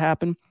expect it to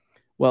happen?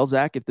 Well,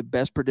 Zach, if the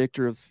best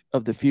predictor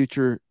of the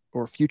future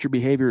or future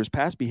behavior is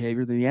past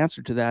behavior, then the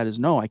answer to that is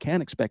no. I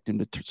can't expect him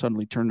to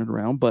suddenly turn it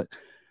around. But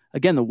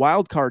again, the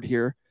wild card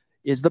here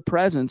is the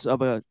presence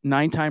of a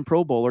 9-time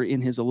Pro Bowler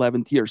in his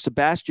 11th year.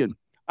 Sebastian,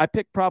 I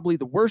picked probably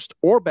the worst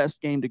or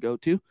best game to go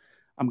to.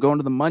 I'm going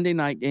to the Monday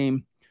night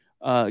game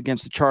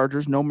against the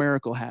Chargers. No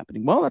miracle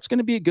happening. Well, that's going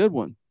to be a good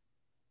one.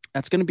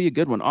 That's going to be a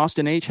good one.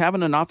 Austin H.,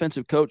 having an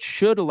offensive coach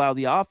should allow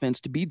the offense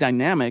to be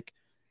dynamic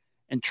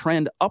and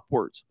trend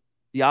upwards.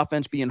 The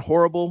offense being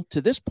horrible to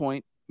this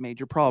point,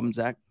 major problem,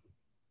 Zach.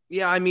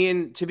 Yeah, I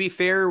mean, to be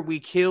fair, we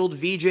killed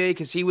VJ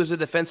because he was a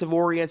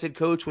defensive-oriented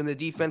coach when the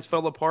defense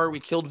fell apart. We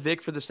killed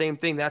Vic for the same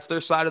thing. That's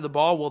their side of the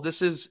ball. Well,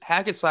 this is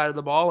Hackett's side of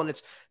the ball, and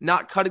it's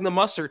not cutting the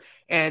mustard.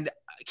 And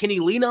can he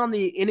lean on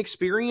the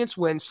inexperience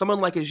when someone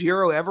like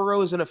Ejiro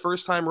Evero is in a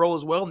first-time role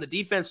as well, and the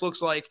defense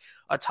looks like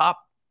a top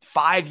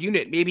 5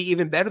 unit, maybe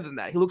even better than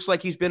that? He looks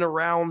like he's been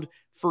around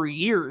for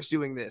years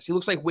doing this. He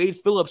looks like Wade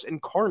Phillips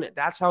incarnate.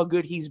 That's how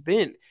good he's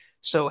been.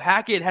 So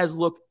Hackett has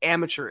looked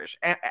amateurish.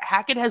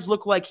 Hackett has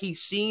looked like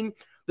he's seen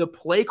the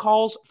play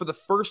calls for the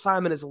first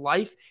time in his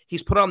life.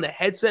 He's put on the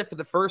headset for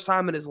the first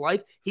time in his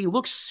life. He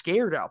looks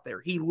scared out there.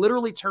 He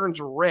literally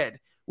turns red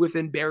with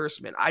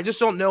embarrassment. I just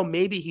don't know.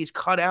 Maybe he's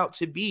cut out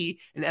to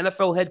be an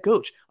NFL head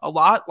coach. A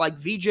lot like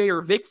VJ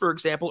or Vic, for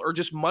example, are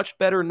just much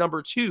better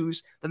number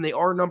 2s than they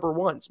are number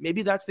 1s.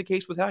 Maybe that's the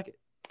case with Hackett.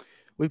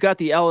 We've got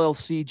the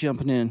LLC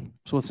jumping in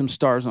with some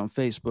stars on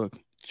Facebook.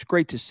 It's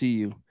great to see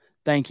you.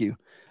 Thank you.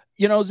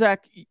 You know,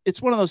 Zach,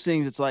 it's one of those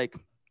things. It's like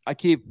I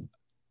keep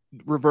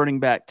reverting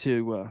back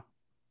to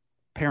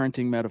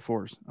parenting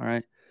metaphors, all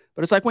right?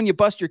 But it's like when you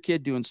bust your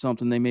kid doing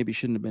something they maybe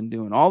shouldn't have been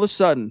doing. All of a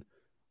sudden,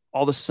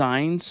 all the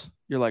signs,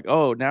 you're like,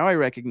 oh, now I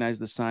recognize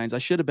the signs. I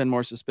should have been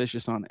more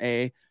suspicious on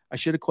A. I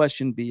should have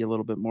questioned B a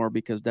little bit more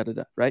because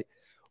da-da-da, right?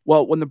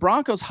 Well, when the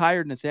Broncos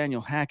hired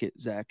Nathaniel Hackett,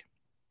 Zach,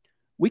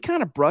 we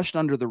kind of brushed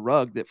under the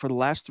rug that for the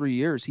last 3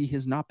 years, he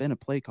has not been a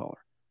play caller.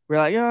 We're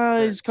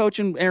like, he's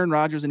coaching Aaron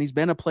Rodgers, and he's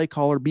been a play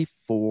caller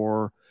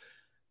before.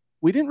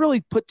 We didn't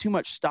really put too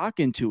much stock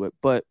into it,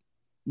 but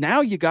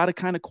now you got to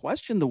kind of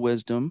question the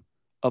wisdom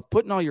of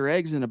putting all your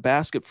eggs in a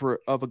basket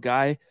of a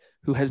guy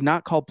who has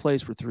not called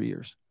plays for 3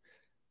 years.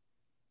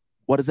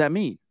 What does that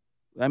mean?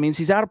 That means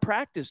he's out of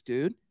practice,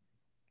 dude.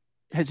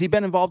 Has he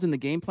been involved in the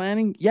game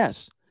planning?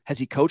 Yes. Has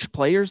he coached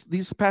players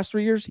these past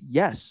 3 years?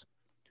 Yes.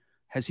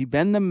 Has he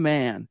been the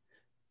man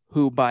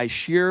who, by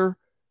sheer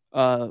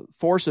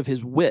force of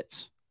his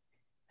wits,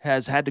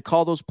 has had to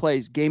call those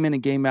plays game in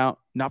and game out?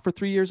 Not for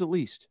 3 years at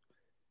least.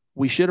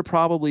 We should have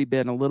probably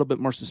been a little bit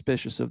more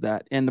suspicious of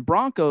that. And the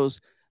Broncos,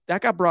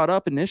 that got brought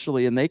up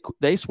initially, and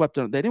they swept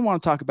on. They didn't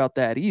want to talk about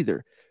that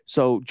either.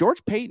 So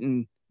George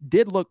Paton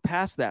did look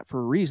past that for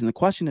a reason. The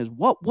question is,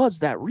 what was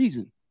that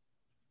reason?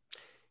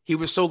 He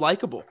was so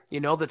likable. The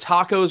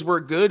tacos were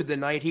good the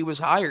night he was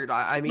hired.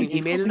 I mean, he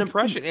made an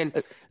impression.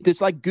 And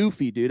it's like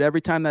Goofy, dude.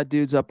 Every time that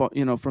dude's up,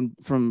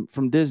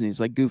 from Disney, it's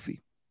like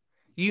Goofy.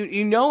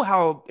 You know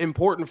how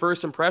important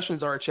first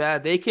impressions are,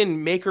 Chad. They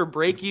can make or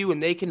break you,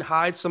 and they can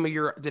hide some of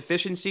your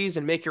deficiencies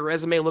and make your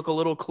resume look a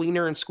little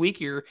cleaner and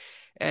squeakier.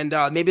 And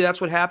maybe that's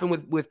what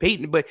happened with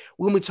Paton. But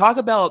when we talk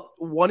about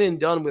one and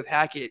done with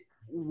Hackett,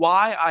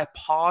 why I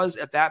pause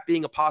at that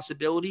being a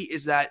possibility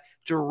is that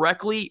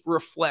directly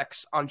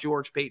reflects on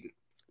George Paton,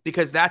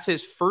 because that's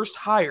his first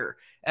hire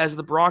as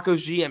the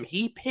Broncos GM.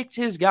 He picked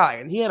his guy,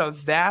 and he had a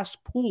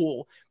vast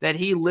pool that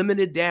he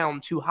limited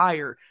down to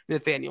hire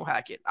Nathaniel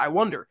Hackett. I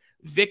wonder,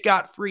 Vic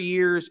got 3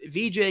 years,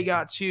 VJ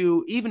got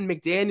 2, even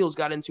McDaniels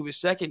got into his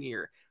second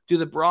year. Do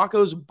the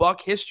Broncos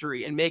buck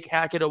history and make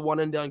Hackett a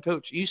one-and-done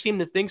coach? You seem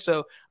to think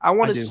so. I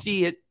want to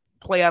see it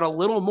play out a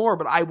little more,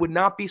 but I would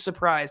not be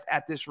surprised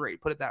at this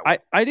rate. Put it that way.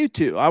 I do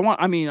too.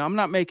 I'm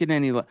not making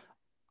any.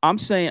 I'm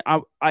saying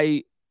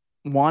I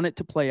want it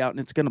to play out, and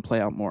it's going to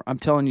play out more. I'm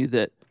telling you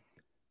that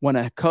when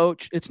a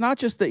coach, it's not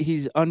just that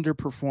he's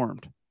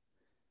underperformed.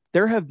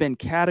 There have been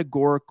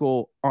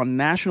categorical on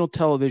national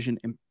television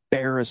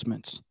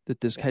embarrassments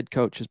that this head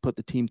coach has put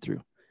the team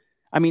through.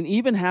 I mean,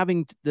 even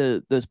having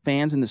the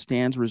fans in the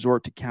stands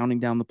resort to counting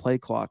down the play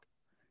clock,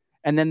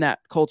 and then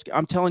that Colts.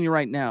 I'm telling you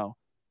right now,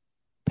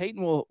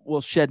 Paton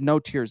will shed no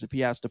tears if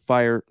he has to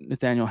fire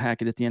Nathaniel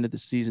Hackett at the end of the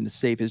season to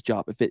save his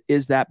job. If it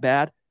is that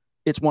bad,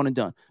 it's one and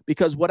done.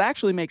 Because what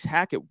actually makes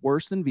Hackett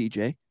worse than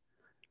VJ,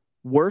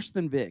 worse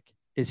than Vic,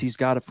 is he's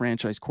got a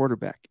franchise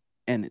quarterback,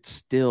 and it's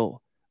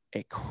still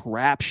a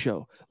crap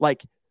show.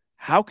 Like,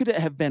 how could it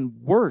have been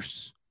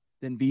worse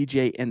than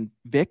VJ and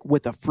Vic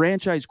with a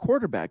franchise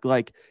quarterback?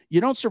 Like,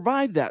 you don't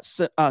survive that.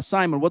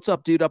 Simon, what's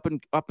up, dude? Up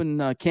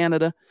in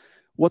Canada,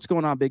 what's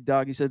going on, big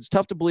dog? He said it's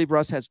tough to believe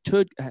Russ has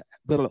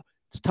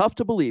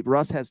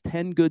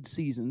 10 good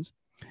seasons,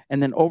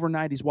 and then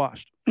overnight he's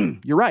washed.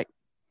 You're right.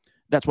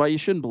 That's why you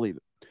shouldn't believe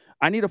it.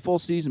 I need a full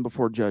season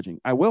before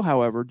judging. I will,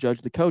 however,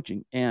 judge the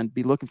coaching and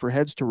be looking for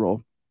heads to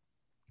roll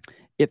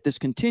if this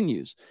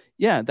continues.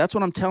 Yeah, that's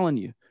what I'm telling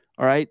you.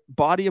 All right.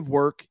 Body of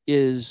work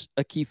is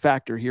a key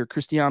factor here.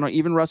 Cristiano,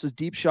 even Russ's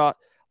deep shot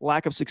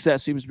lack of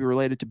success seems to be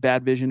related to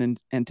bad vision and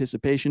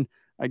anticipation.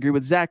 I agree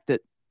with Zach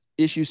that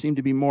issues seem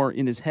to be more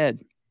in his head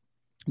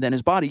than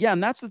his body. Yeah,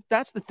 and that's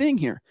the thing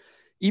here.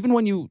 Even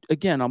when you,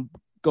 again, I'll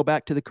go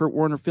back to the Kurt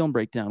Warner film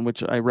breakdown,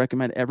 which I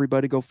recommend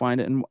everybody go find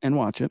it and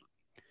watch it.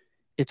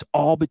 It's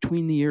all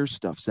between the ears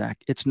stuff, Zach.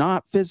 It's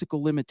not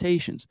physical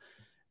limitations.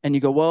 And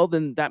you go, well,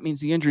 then that means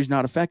the injury is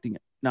not affecting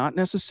it. Not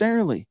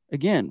necessarily.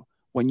 Again,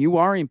 when you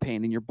are in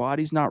pain and your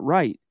body's not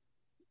right,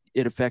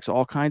 it affects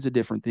all kinds of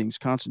different things,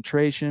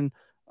 concentration,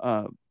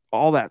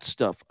 all that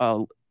stuff.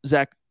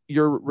 Zach,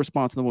 your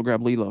response, and then we'll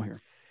grab Lilo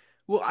here.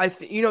 Well,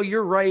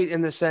 you're right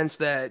in the sense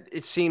that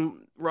it seemed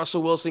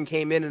Russell Wilson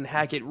came in and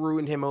Hackett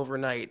ruined him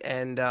overnight.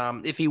 And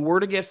if he were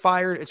to get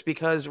fired, it's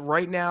because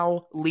right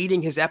now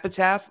leading his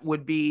epitaph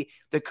would be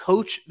the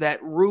coach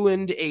that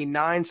ruined a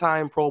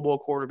 9-time Pro Bowl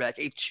quarterback,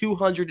 a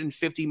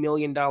 $250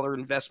 million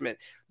investment.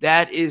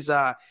 That is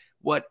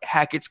what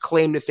Hackett's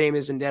claim to fame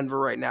is in Denver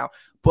right now.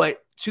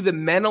 But to the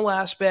mental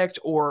aspect,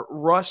 or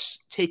Russ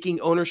taking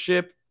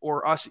ownership,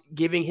 or us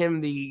giving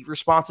him the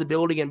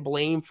responsibility and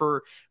blame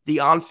for the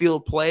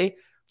on-field play,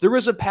 there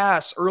was a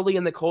pass early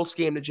in the Colts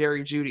game to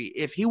Jerry Jeudy.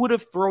 If he would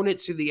have thrown it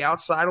to the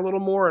outside a little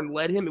more and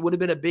led him, it would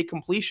have been a big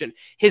completion.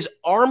 His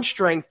arm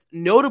strength,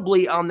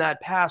 notably on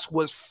that pass,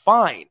 was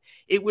fine.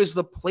 It was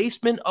the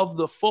placement of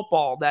the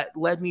football that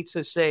led me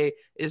to say,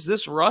 is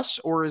this Russ,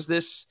 or is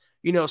this,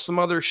 some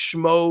other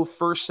schmo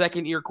first,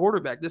 second year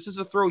quarterback? This is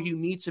a throw you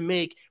need to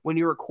make when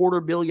you're a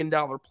 $250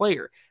 million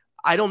player.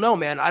 I don't know,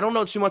 man. I don't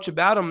know too much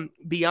about him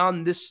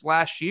beyond this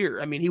last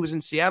year. I mean, he was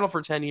in Seattle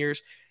for 10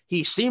 years.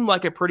 He seemed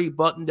like a pretty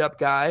buttoned up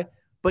guy,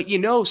 but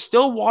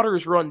still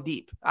waters run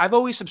deep. I've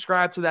always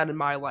subscribed to that in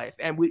my life.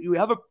 And we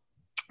have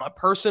a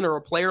person or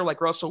a player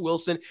like Russell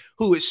Wilson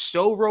who is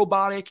so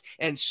robotic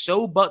and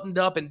so buttoned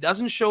up and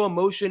doesn't show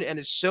emotion and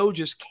is so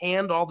just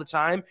canned all the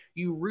time.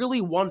 You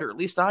really wonder, at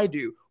least I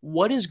do,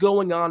 what is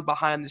going on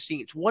behind the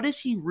scenes? What is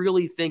he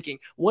really thinking?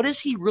 What is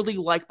he really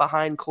like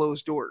behind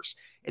closed doors?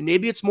 And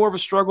maybe it's more of a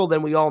struggle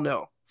than we all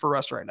know for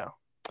us right now.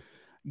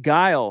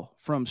 Guile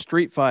from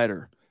Street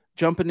Fighter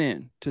jumping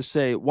in to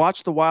say,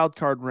 watch the wild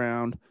card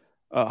round,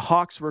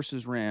 Hawks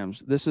versus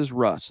Rams. This is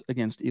Russ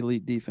against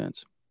elite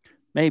defense.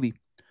 Maybe.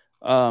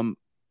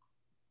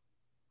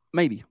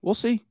 Maybe. We'll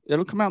see.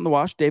 It'll come out in the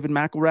wash. David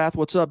McElrath,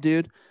 what's up,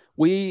 dude?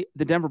 We,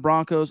 the Denver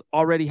Broncos,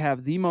 already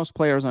have the most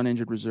players on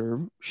injured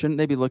reserve. Shouldn't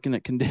they be looking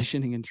at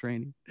conditioning and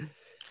training?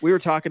 We were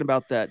talking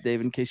about that,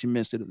 Dave, in case you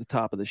missed it at the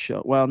top of the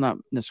show. Well, not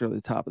necessarily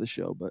the top of the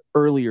show, but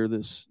earlier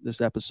this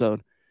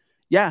episode.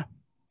 Yeah.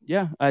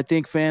 I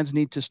think fans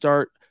need to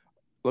start.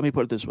 Let me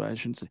put it this way.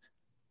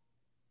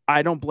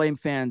 I don't blame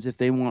fans if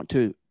they want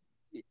to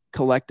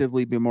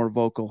collectively be more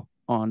vocal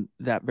on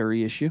that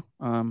very issue.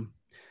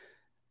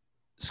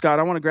 Scott,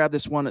 I want to grab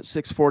this one at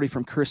 6:40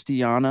 from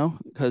Cristiano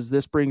because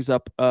this brings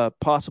up a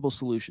possible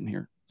solution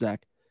here,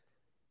 Zach.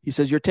 He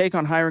says, your take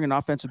on hiring an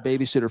offensive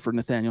babysitter for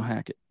Nathaniel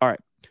Hackett. All right.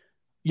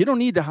 You don't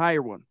need to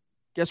hire one.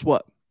 Guess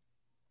what?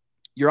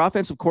 Your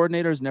offensive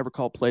coordinator has never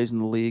called plays in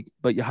the league,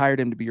 but you hired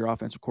him to be your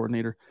offensive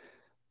coordinator.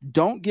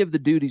 Don't give the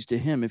duties to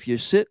him. If you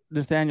sit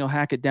Nathaniel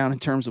Hackett down in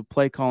terms of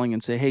play calling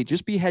and say, hey,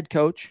 just be head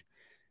coach,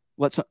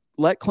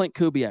 let Clint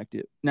Kubiak do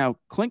it. Now,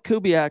 Clint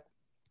Kubiak,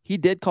 he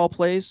did call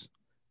plays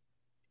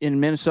in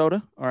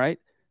Minnesota, all right,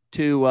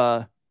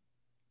 to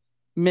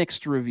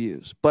mixed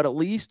reviews. But at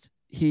least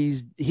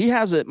he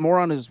has it more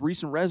on his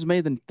recent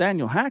resume than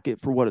Nathaniel Hackett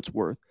for what it's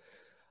worth.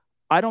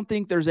 I don't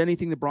think there's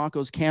anything the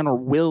Broncos can or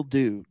will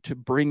do to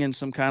bring in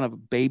some kind of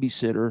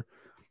babysitter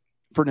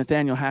for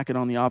Nathaniel Hackett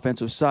on the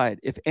offensive side.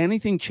 If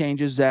anything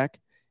changes, Zach,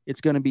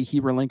 it's going to be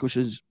he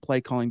relinquishes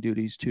play calling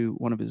duties to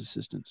one of his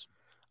assistants.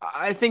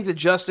 I think the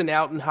Justin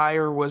Outen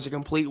hire was a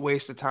complete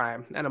waste of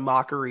time and a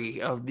mockery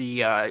of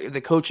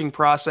the coaching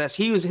process.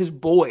 He was his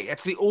boy.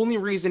 That's the only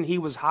reason he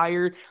was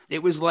hired.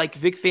 It was like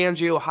Vic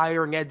Fangio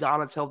hiring Ed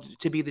Donatel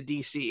to be the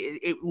DC.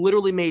 It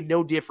literally made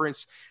no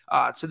difference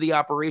to the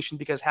operation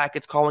because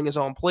Hackett's calling his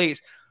own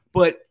plays.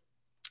 But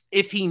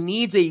if he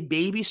needs a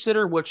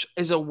babysitter, which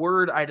is a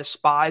word I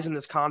despise in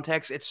this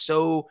context, it's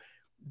so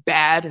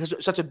bad,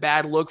 such a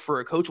bad look for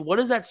a coach. What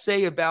does that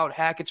say about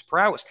Hackett's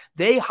prowess?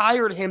 They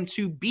hired him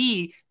to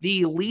be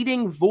the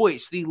leading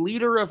voice, the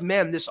leader of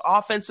men, this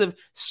offensive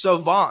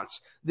savant,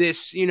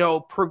 this,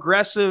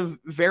 progressive,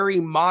 very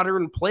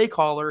modern play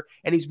caller,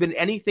 and he's been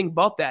anything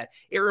but that.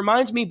 It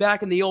reminds me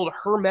back in the old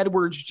Herm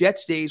Edwards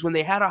Jets days when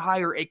they had to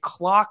hire a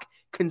clock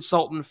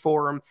consultant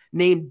for him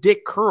named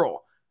Dick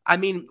Curl. I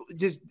mean,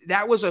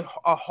 that was a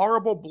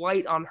horrible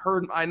blight on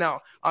Herm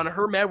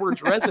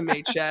Edwards'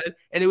 resume, Chad.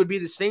 And it would be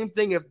the same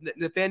thing if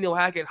Nathaniel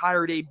Hackett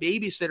hired a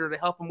babysitter to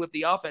help him with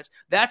the offense.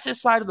 That's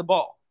his side of the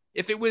ball.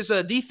 If it was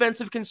a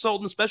defensive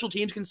consultant, special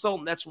teams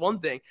consultant, that's one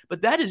thing.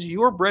 But that is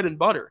your bread and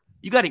butter.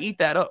 You got to eat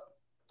that up.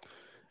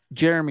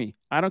 Jeremy,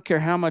 I don't care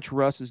how much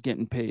Russ is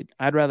getting paid.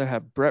 I'd rather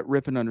have Brett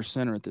Rypien under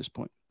center at this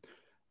point.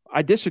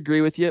 I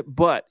disagree with you,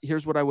 but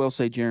here's what I will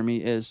say,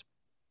 Jeremy, is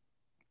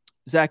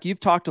Zach, you've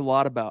talked a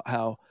lot about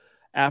how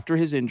after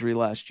his injury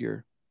last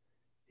year,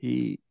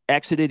 he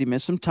exited. He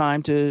missed some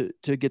time to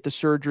get the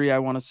surgery, I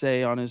want to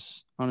say, on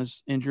his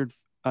injured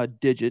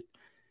digit.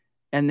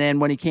 And then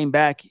when he came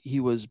back, he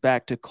was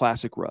back to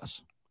classic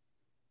Russ.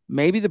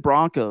 Maybe the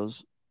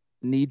Broncos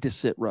need to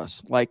sit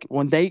Russ. Like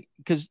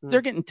because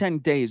they're getting 10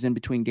 days in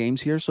between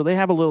games here, so they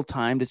have a little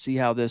time to see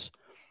how this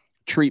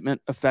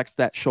treatment affects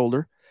that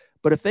shoulder.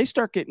 But if they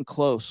start getting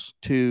close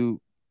to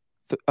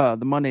the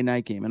Monday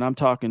night game, and I'm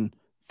talking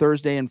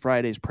Thursday and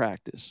Friday's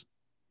practice,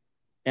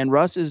 and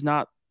Russ is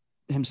not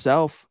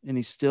himself, and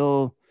he's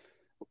still,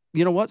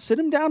 sit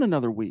him down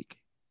another week.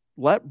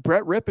 Let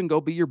Brett Rypien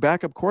go be your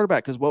backup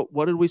quarterback. Because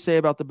what did we say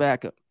about the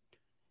backup?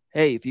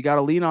 Hey, if you got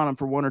to lean on him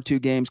for 1 or 2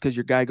 games because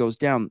your guy goes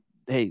down,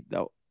 hey,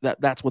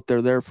 that's what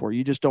they're there for.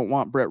 You just don't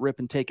want Brett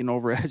Rypien taking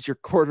over as your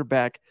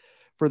quarterback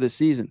for the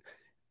season.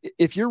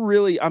 If you're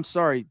really, I'm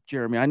sorry,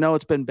 Jeremy, I know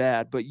it's been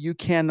bad, but you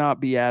cannot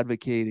be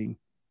advocating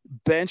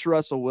bench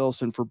Russell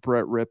Wilson for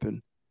Brett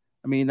Rypien.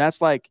 I mean, that's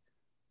like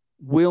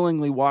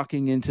willingly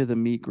walking into the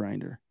meat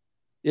grinder.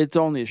 It's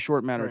only a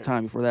short matter of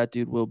time before that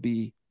dude will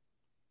be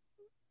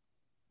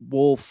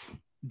wolf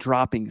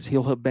droppings.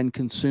 He'll have been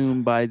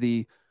consumed by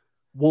the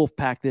wolf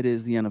pack that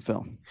is the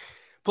NFL.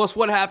 Plus,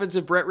 what happens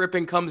if Brett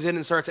Rypien comes in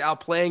and starts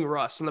outplaying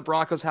Russ and the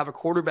Broncos have a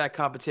quarterback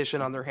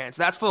competition on their hands?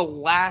 That's the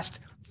last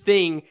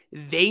thing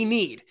they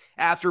need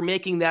after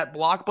making that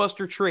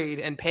blockbuster trade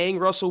and paying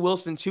Russell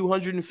Wilson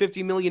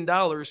 $250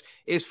 million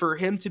is for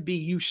him to be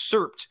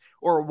usurped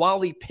or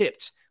Wally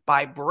pipped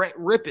by Brett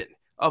Rypien,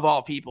 of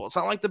all people. It's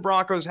not like the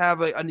Broncos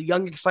have a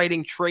young,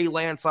 exciting Trey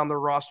Lance on their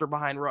roster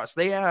behind Russ.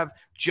 They have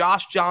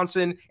Josh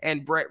Johnson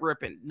and Brett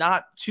Rypien.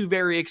 Not two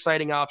very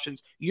exciting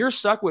options. You're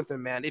stuck with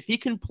him, man. If he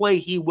can play,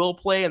 he will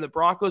play, and the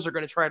Broncos are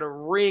going to try to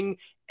wring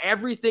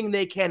everything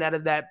they can out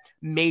of that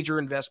major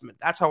investment.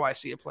 That's how I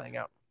see it playing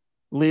out.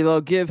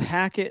 Lilo, give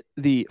Hackett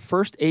the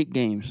first 8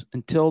 games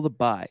until the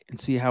bye and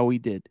see how he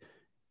did.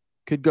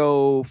 Could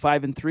go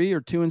 5-3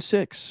 or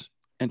 2-6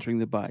 entering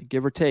the bye,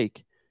 give or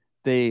take.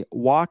 They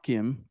walk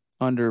him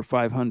under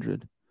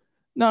 500.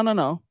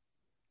 No.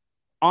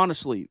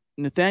 Honestly,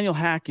 Nathaniel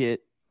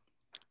Hackett,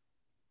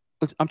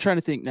 I'm trying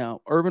to think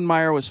now. Urban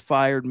Meyer was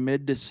fired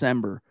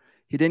mid-December.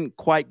 He didn't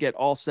quite get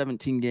all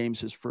 17 games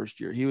his first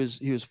year. He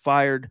was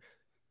fired.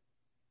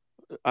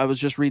 I was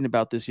just reading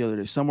about this the other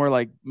day, somewhere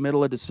like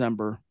middle of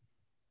December.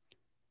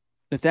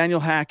 Nathaniel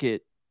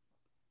Hackett,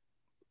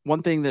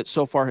 one thing that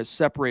so far has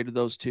separated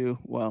those two,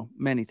 well,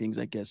 many things,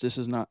 I guess. This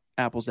is not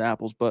apples to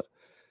apples, but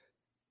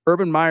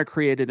Urban Meyer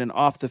created an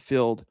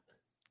off-the-field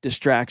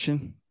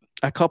distraction,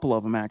 a couple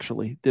of them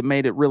actually, that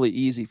made it really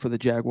easy for the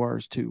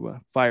Jaguars to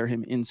fire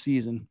him in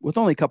season with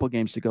only a couple of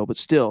games to go. But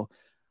still,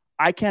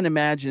 I can't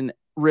imagine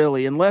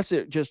really, unless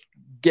it just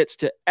gets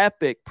to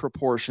epic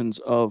proportions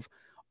of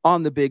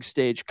on the big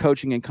stage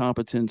coaching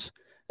incompetence,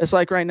 It's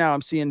like right now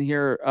I'm seeing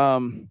here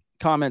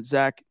comments,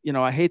 Zach,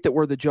 I hate that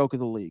we're the joke of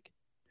the league.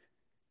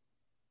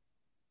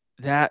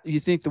 That you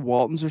think the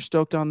Waltons are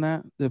stoked on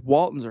that? The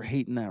Waltons are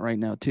hating that right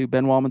now too.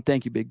 Ben Wallman,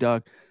 thank you, big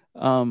dog.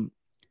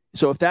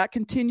 So if that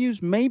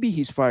continues, maybe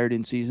he's fired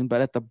in season, but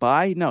at the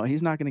bye, no,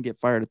 he's not going to get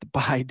fired at the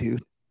bye,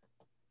 dude.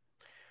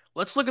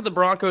 Let's look at the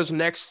Broncos'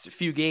 next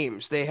few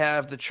games. They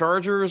have the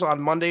Chargers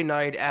on Monday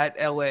night at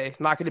LA.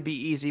 Not going to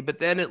be easy, but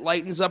then it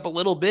lightens up a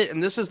little bit,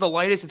 and this is the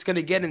lightest it's going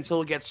to get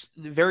until it gets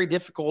very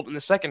difficult in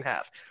the second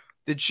half.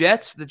 The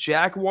Jets, the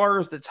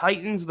Jaguars, the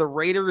Titans, the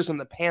Raiders, and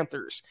the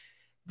Panthers.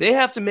 They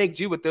have to make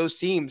do with those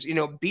teams,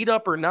 beat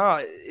up or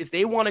not. If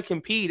they want to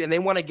compete and they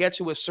want to get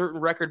to a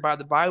certain record by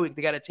the bye week,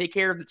 they got to take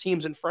care of the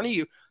teams in front of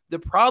you. The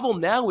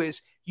problem now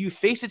is you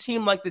face a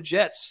team like the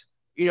Jets,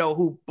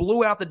 who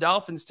blew out the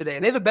Dolphins today,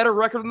 and they have a better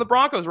record than the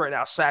Broncos right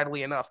now,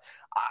 sadly enough.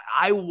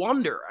 I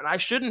wonder, and I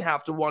shouldn't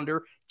have to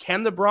wonder,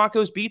 can the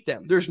Broncos beat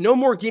them? There's no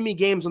more gimme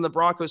games on the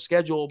Broncos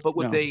schedule, but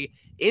with a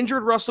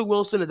injured Russell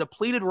Wilson, a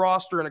depleted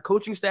roster, and a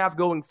coaching staff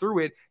going through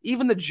it,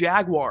 even the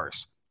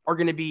Jaguars are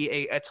going to be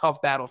a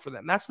tough battle for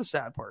them. That's the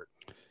sad part.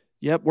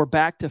 Yep, we're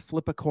back to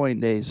flip a coin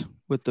days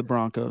with the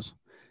Broncos.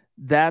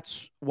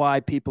 That's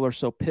why people are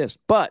so pissed.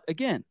 But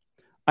again,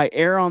 I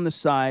err on the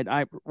side.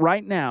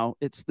 Right now,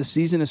 the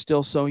season is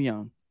still so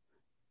young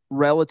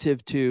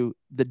relative to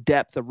the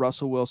depth of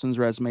Russell Wilson's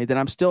resume that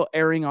I'm still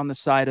erring on the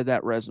side of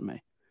that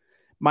resume.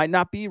 Might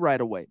not be right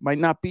away. Might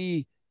not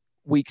be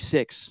week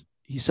 6.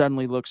 He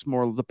suddenly looks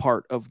more the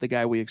part of the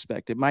guy we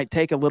expect. It might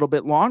take a little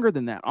bit longer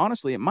than that.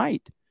 Honestly, it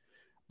might.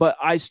 But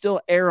I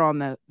still err on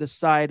the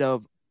side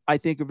of I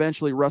think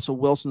eventually Russell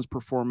Wilson's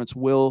performance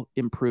will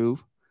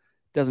improve.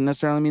 Doesn't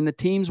necessarily mean the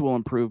teams will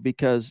improve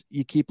because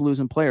you keep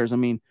losing players. I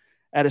mean,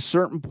 at a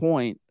certain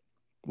point,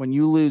 when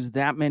you lose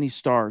that many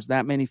stars,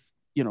 that many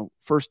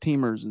first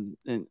teamers,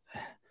 and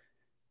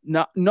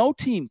no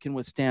team can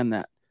withstand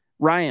that.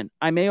 Ryan,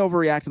 I may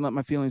overreact and let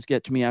my feelings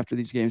get to me after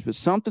these games, but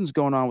something's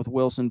going on with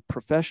Wilson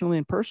professionally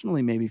and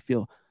personally. Maybe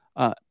feel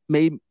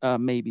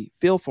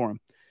for him.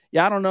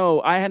 Yeah, I don't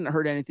know. I hadn't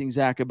heard anything,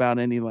 Zach, about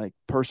any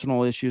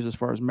personal issues as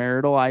far as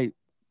marital.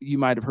 You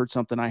might have heard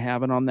something I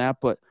haven't on that,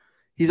 but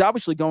he's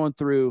obviously going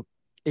through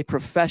a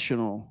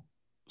professional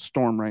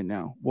storm right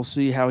now. We'll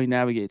see how he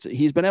navigates it.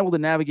 He's been able to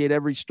navigate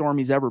every storm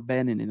he's ever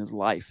been in his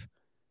life.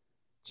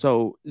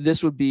 So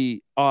this would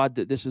be odd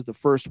that this is the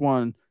first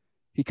one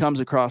he comes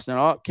across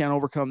now. Can't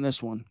overcome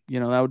this one.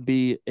 That would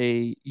be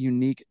a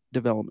unique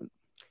development.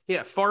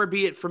 Yeah, far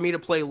be it for me to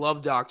play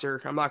love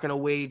doctor. I'm not going to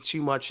wade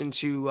too much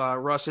into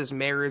Russ's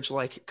marriage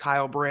like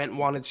Kyle Brandt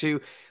wanted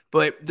to.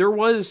 But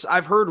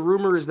I've heard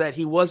rumors that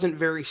he wasn't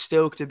very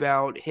stoked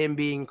about him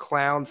being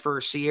clowned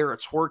for Sierra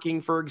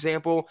twerking, for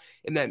example,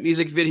 in that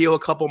music video a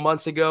couple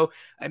months ago.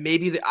 And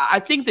I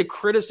think the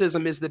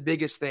criticism is the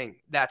biggest thing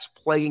that's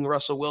plaguing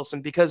Russell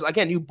Wilson because,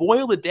 again, you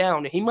boil it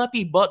down, he might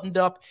be buttoned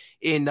up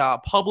in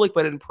public,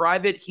 but in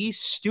private, he's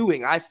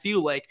stewing, I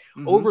feel like,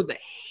 over the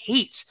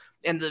hate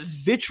and the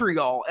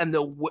vitriol and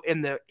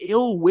the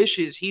ill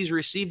wishes he's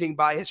receiving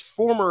by his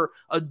former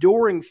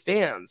adoring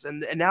fans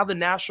and now the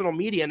national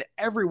media and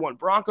everyone,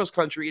 Broncos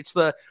country. It's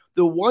the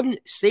one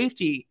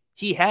safety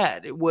he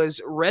had. It was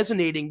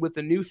resonating with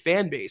a new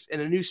fan base in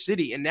a new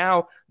city, and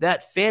now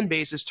that fan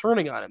base is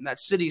turning on him.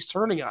 That city's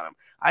turning on him.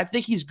 I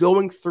think he's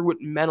going through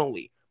it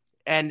mentally.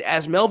 And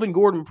as Melvin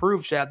Gordon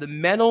proved, Chad, the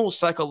mental,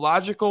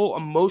 psychological,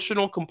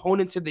 emotional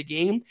component to the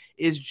game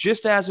is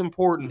just as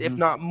important, if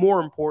not more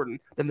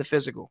important, than the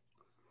physical.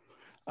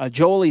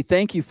 Jolie,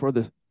 thank you for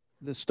the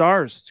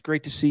stars. It's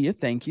great to see you.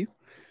 Thank you.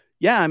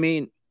 Yeah, I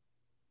mean,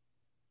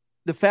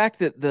 the fact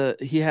that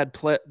he had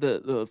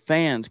the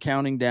fans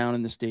counting down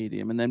in the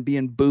stadium and then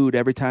being booed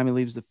every time he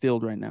leaves the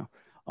field right now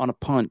on a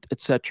punt,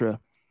 etc.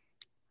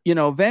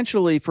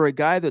 Eventually for a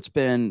guy that's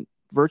been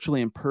virtually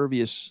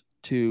impervious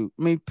to,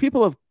 I mean,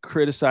 people have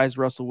criticized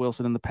Russell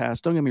Wilson in the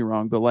past. Don't get me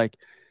wrong, but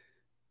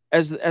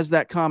as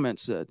that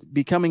comment said,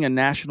 becoming a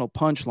national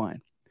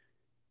punchline,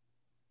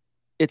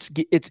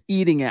 it's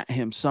eating at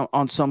him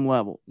on some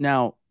level.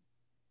 Now,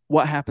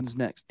 what happens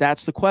next?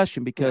 That's the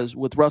question, because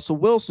with Russell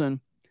Wilson,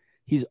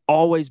 he's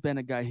always been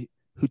a guy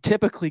who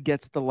typically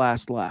gets the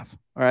last laugh.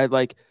 All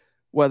right.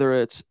 Whether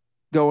it's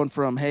going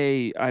from,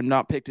 hey, I'm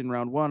not picked in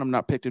round 1, I'm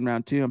not picked in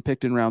round 2, I'm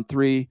picked in round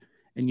 3.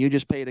 And you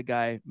just paid a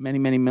guy many,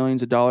 many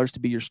millions of dollars to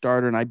be your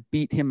starter, and I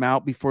beat him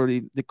out before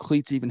the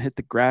cleats even hit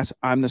the grass.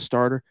 I'm the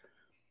starter.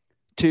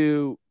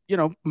 To,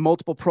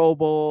 multiple Pro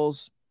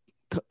Bowls,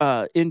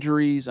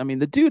 injuries. I mean,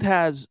 the dude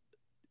has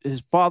his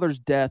father's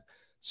death,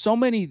 so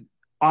many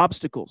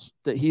obstacles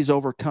that he's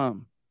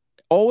overcome.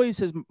 Always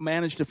has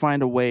managed to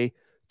find a way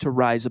to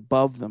rise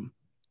above them.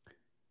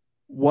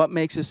 What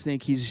makes us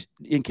think he's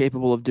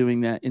incapable of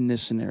doing that in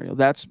this scenario?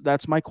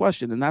 That's my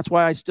question, and that's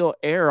why I still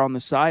err on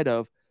the side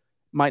of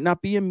might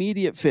not be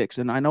immediate fix.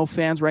 And I know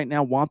fans right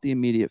now want the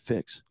immediate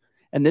fix.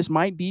 And this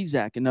might be,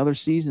 Zach, another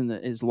season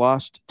that is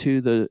lost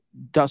to the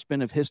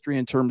dustbin of history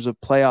in terms of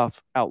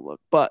playoff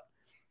outlook. But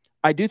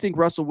I do think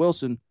Russell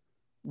Wilson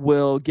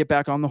will get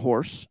back on the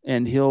horse,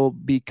 and he'll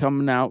be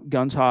coming out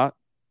guns hot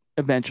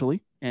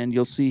eventually. and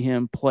you'll see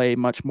him play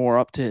much more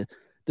up to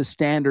the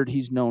standard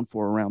he's known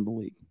for around the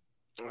league.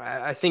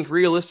 I think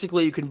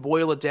realistically you can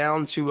boil it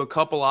down to a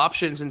couple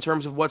options in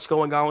terms of what's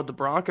going on with the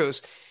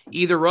Broncos.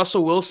 Either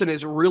Russell Wilson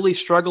is really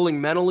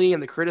struggling mentally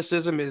and the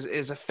criticism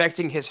is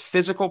affecting his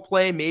physical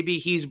play. Maybe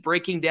he's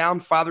breaking down,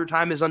 Father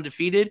Time is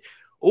undefeated,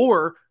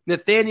 or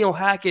Nathaniel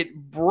Hackett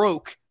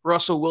broke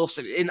Russell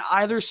Wilson. In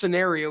either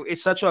scenario,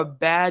 it's such a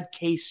bad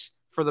case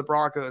for the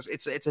Broncos.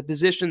 It's a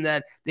position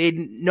that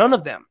none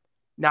of them,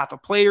 not the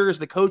players,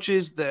 the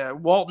coaches, the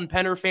Walton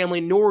Penner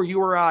family, nor you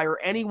or I or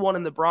anyone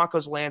in the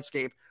Broncos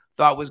landscape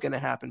thought was going to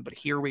happen, but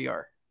here we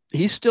are.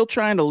 He's still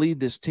trying to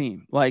lead this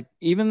team. Like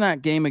even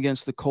that game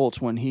against the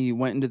Colts when he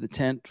went into the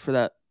tent for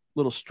that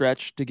little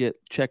stretch to get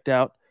checked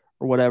out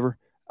or whatever,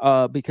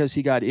 because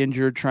he got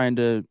injured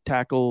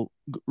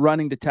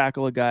running to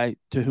tackle a guy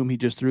to whom he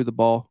just threw the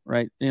ball,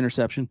 right?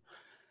 Interception.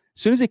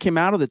 As soon as he came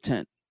out of the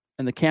tent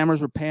and the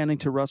cameras were panning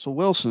to Russell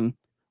Wilson,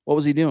 what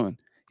was he doing?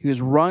 He was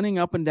running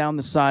up and down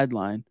the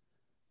sideline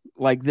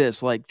like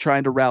this, like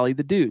trying to rally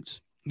the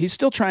dudes. He's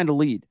still trying to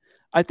lead.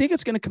 I think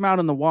it's going to come out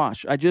in the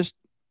wash. I just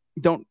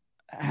don't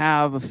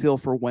have a feel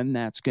for when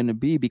that's going to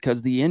be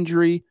because the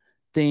injury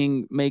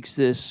thing makes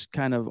this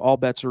kind of all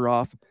bets are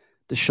off.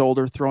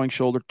 The throwing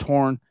shoulder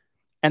torn.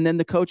 And then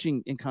the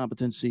coaching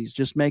incompetencies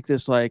just make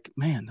this like,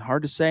 man,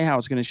 hard to say how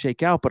it's going to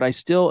shake out. But I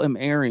still am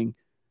erring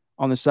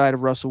on the side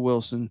of Russell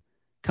Wilson,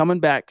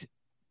 coming back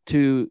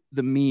to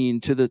the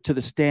mean, to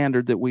the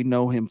standard that we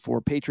know him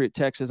for. Patriot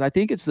Texas. I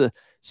think it's the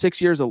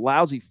 6 years of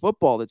lousy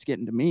football that's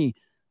getting to me.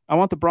 I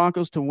want the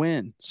Broncos to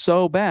win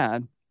so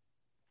bad.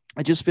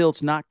 I just feel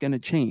it's not going to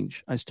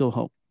change. I still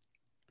hope.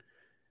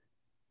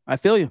 I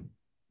feel you.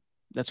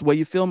 That's the way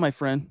you feel, my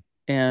friend.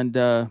 And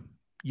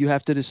you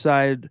have to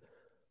decide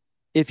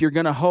if you're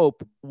going to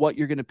hope what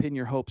you're going to pin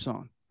your hopes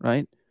on,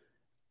 right?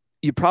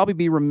 You'd probably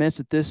be remiss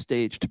at this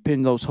stage to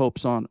pin those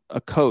hopes on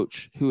a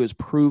coach who has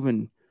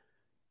proven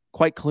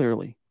quite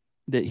clearly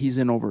that he's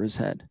in over his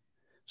head.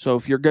 So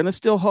if you're going to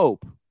still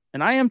hope,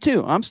 and I am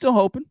too, I'm still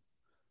hoping,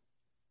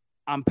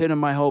 I'm pinning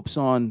my hopes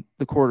on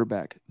the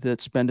quarterback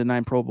that's been to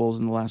 9 Pro Bowls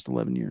in the last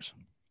 11 years.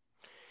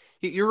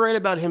 You're right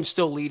about him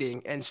still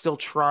leading and still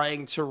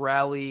trying to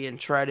rally and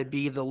try to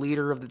be the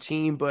leader of the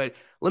team. But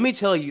let me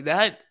tell you,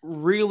 that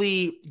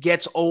really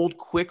gets old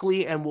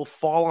quickly and will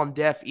fall on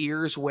deaf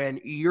ears when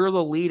you're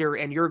the leader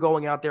and you're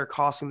going out there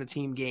costing the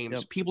team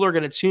games. Yep. People are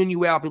going to tune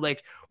you out, be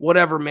like,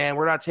 whatever, man,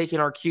 we're not taking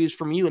our cues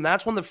from you. And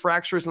that's when the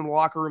fractures in the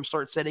locker room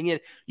start setting in.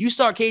 You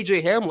saw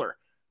KJ Hamler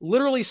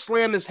literally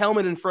slam his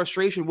helmet in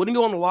frustration, wouldn't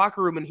go in the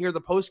locker room and hear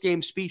the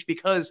post-game speech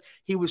because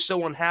he was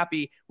so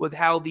unhappy with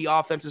how the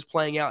offense is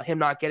playing out, him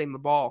not getting the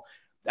ball.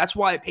 That's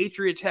why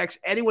Patriot Techs,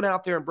 anyone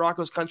out there in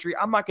Broncos country,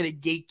 I'm not going to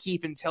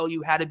gatekeep and tell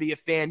you how to be a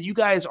fan. You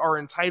guys are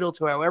entitled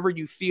to however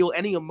you feel,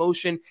 any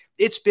emotion.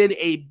 It's been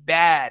a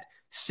bad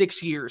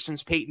 6 years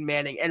since Peyton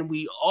Manning, and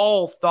we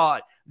all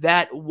thought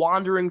that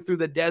wandering through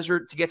the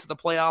desert to get to the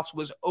playoffs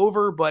was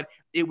over, but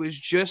it was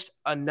just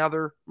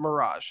another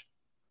mirage.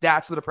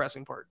 That's the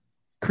depressing part.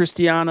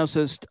 Cristiano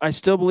says, I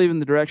still believe in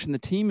the direction the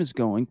team is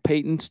going.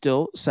 Peyton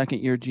still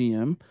second-year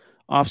GM.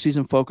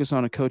 Off-season focus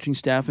on a coaching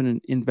staff and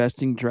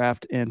investing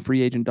draft and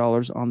free agent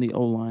dollars on the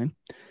O-line.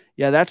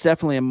 Yeah, that's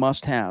definitely a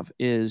must-have.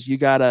 Is you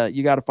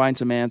gotta find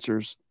some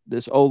answers.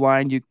 This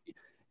O-line,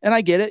 and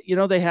I get it. You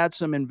know, they had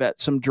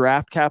some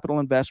draft capital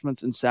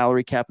investments and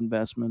salary cap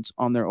investments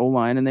on their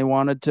O-line, and they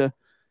wanted to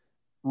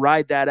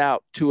ride that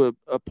out to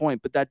a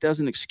point, but that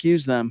doesn't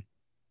excuse them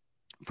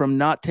from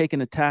not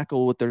taking a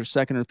tackle with their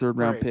second or third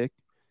round pick.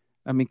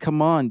 I mean,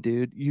 come on,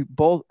 dude.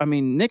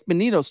 Nick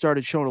Bonito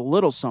started showing a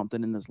little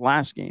something in this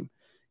last game.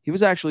 He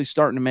was actually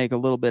starting to make a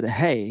little bit of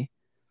hay,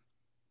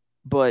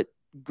 but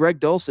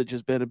Greg Dulcich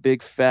has been a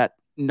big fat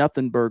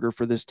nothing burger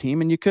for this team.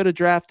 And you could have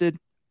drafted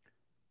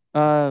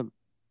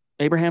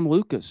Abraham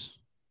Lucas.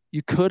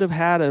 You could have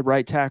had a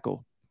right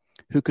tackle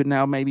who could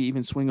now maybe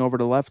even swing over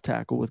to left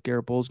tackle with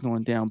Garrett Bowles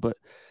going down. But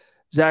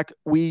Zach,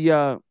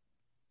 I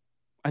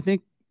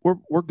think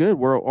we're good.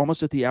 We're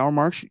almost at the hour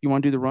mark. You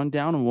want to do the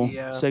rundown and we'll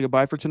say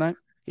goodbye for tonight?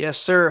 Yes,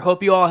 sir.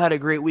 Hope you all had a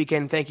great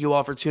weekend. Thank you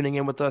all for tuning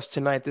in with us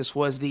tonight. This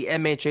was the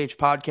MHH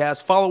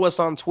Podcast. Follow us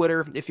on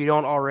Twitter if you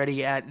don't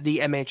already at the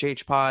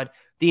MHH Pod,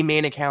 the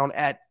main account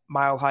at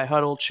Mile High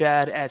Huddle,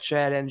 Chad at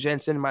Chad and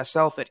Jensen,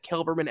 myself at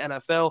Kelberman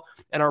NFL,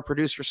 and our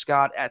producer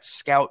Scott at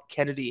Scout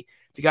Kennedy.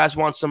 If you guys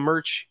want some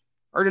merch,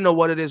 or to know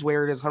what it is,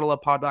 where it is,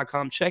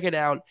 huddleuppod.com. Check it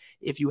out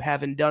if you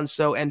haven't done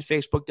so, and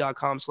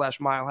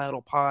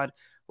facebook.com/milehuddlepod.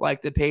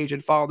 Like the page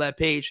and follow that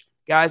page.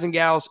 Guys and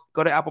gals,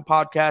 go to Apple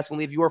Podcasts and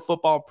leave your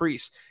football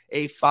priest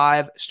a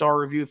 5-star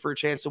review for a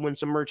chance to win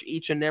some merch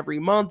each and every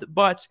month.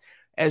 But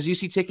as you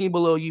see ticking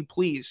below you,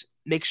 please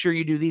make sure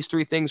you do these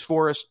 3 things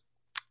for us.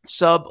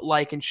 Sub,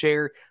 like, and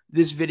share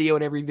this video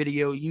and every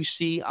video you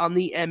see on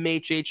the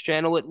MHH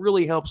channel. It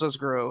really helps us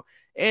grow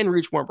and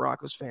reach more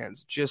Broncos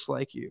fans just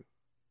like you.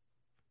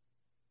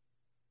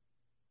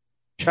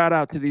 Shout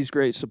out to these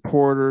great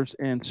supporters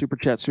and Super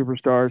Chat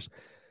superstars.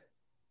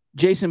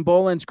 Jason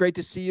Bolins, great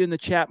to see you in the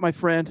chat, my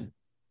friend.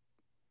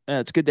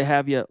 It's good to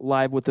have you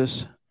live with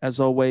us, as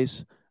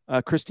always.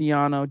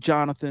 Cristiano,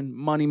 Jonathan,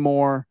 Money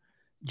Moore,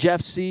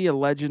 Jeff C., a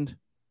legend,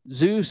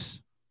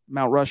 Zeus,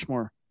 Mount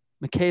Rushmore,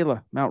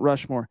 Michaela, Mount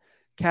Rushmore,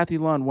 Kathy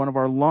Lund, one of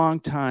our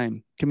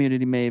longtime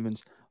community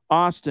mavens,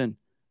 Austin,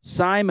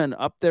 Simon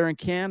up there in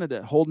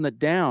Canada, holding it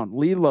down,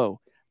 Lilo,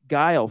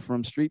 Guile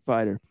from Street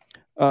Fighter,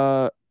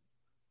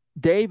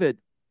 David,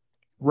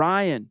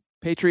 Ryan,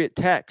 Patriot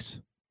Tex,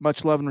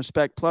 much love and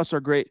respect, plus our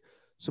great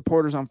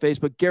supporters on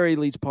Facebook, Gary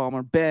Leeds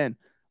Palmer, Ben,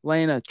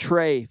 Lena,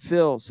 Trey,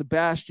 Phil,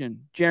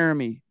 Sebastian,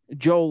 Jeremy,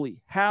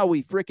 Jolie,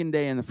 Howie, frickin'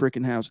 Day in the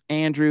frickin' house,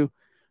 Andrew,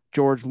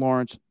 George,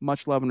 Lawrence,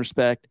 much love and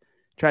respect.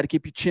 Try to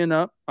keep your chin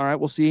up. All right,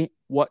 we'll see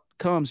what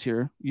comes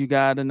here. You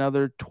got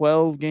another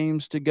 12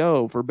 games to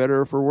go, for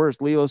better or for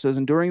worse. Lilo says,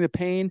 enduring the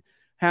pain,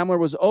 Hamler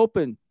was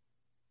open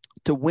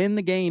to win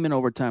the game in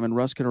overtime, and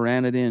Russ could have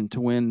ran it in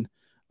to win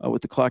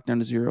with the clock down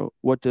to 0.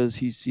 What does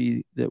he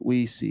see that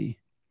we see?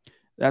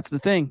 That's the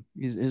thing.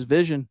 His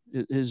vision,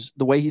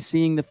 the way he's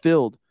seeing the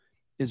field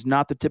is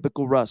not the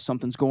typical Russ.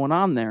 Something's going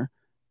on there,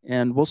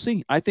 and we'll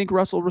see. I think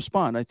Russ will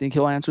respond. I think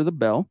he'll answer the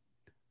bell.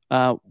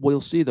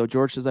 We'll see, though.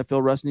 George says, I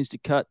feel Russ needs to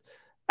cut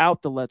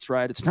out the let's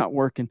ride. It's not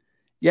working.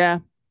 Yeah,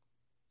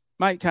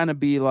 might kind of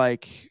be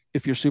like,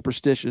 if you're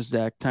superstitious,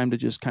 Zach, time to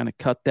just kind of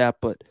cut that,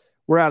 but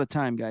we're out of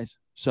time, guys.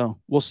 So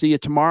we'll see you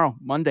tomorrow,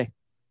 Monday.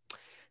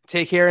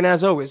 Take care, and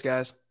as always,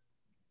 guys,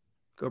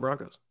 go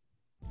Broncos.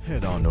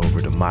 Head on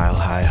over to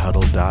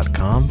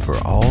milehighhuddle.com for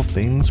all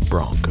things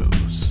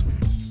Broncos.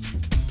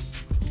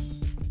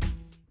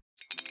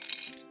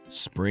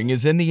 Spring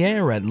is in the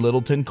air at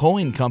Littleton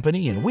Coin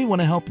Company, and we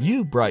want to help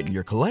you brighten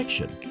your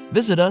collection.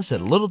 Visit us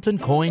at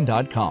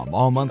littletoncoin.com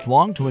all month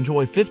long to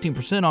enjoy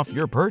 15% off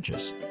your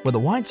purchase. With a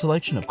wide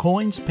selection of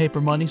coins,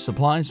 paper money,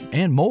 supplies,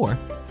 and more,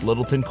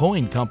 Littleton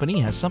Coin Company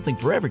has something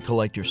for every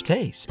collector's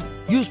taste.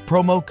 Use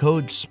promo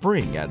code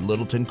SPRING at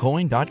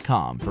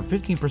littletoncoin.com for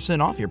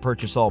 15% off your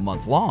purchase all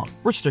month long.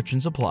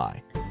 Restrictions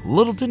apply.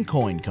 Littleton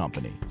Coin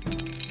Company.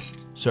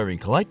 Serving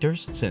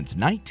collectors since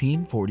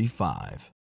 1945.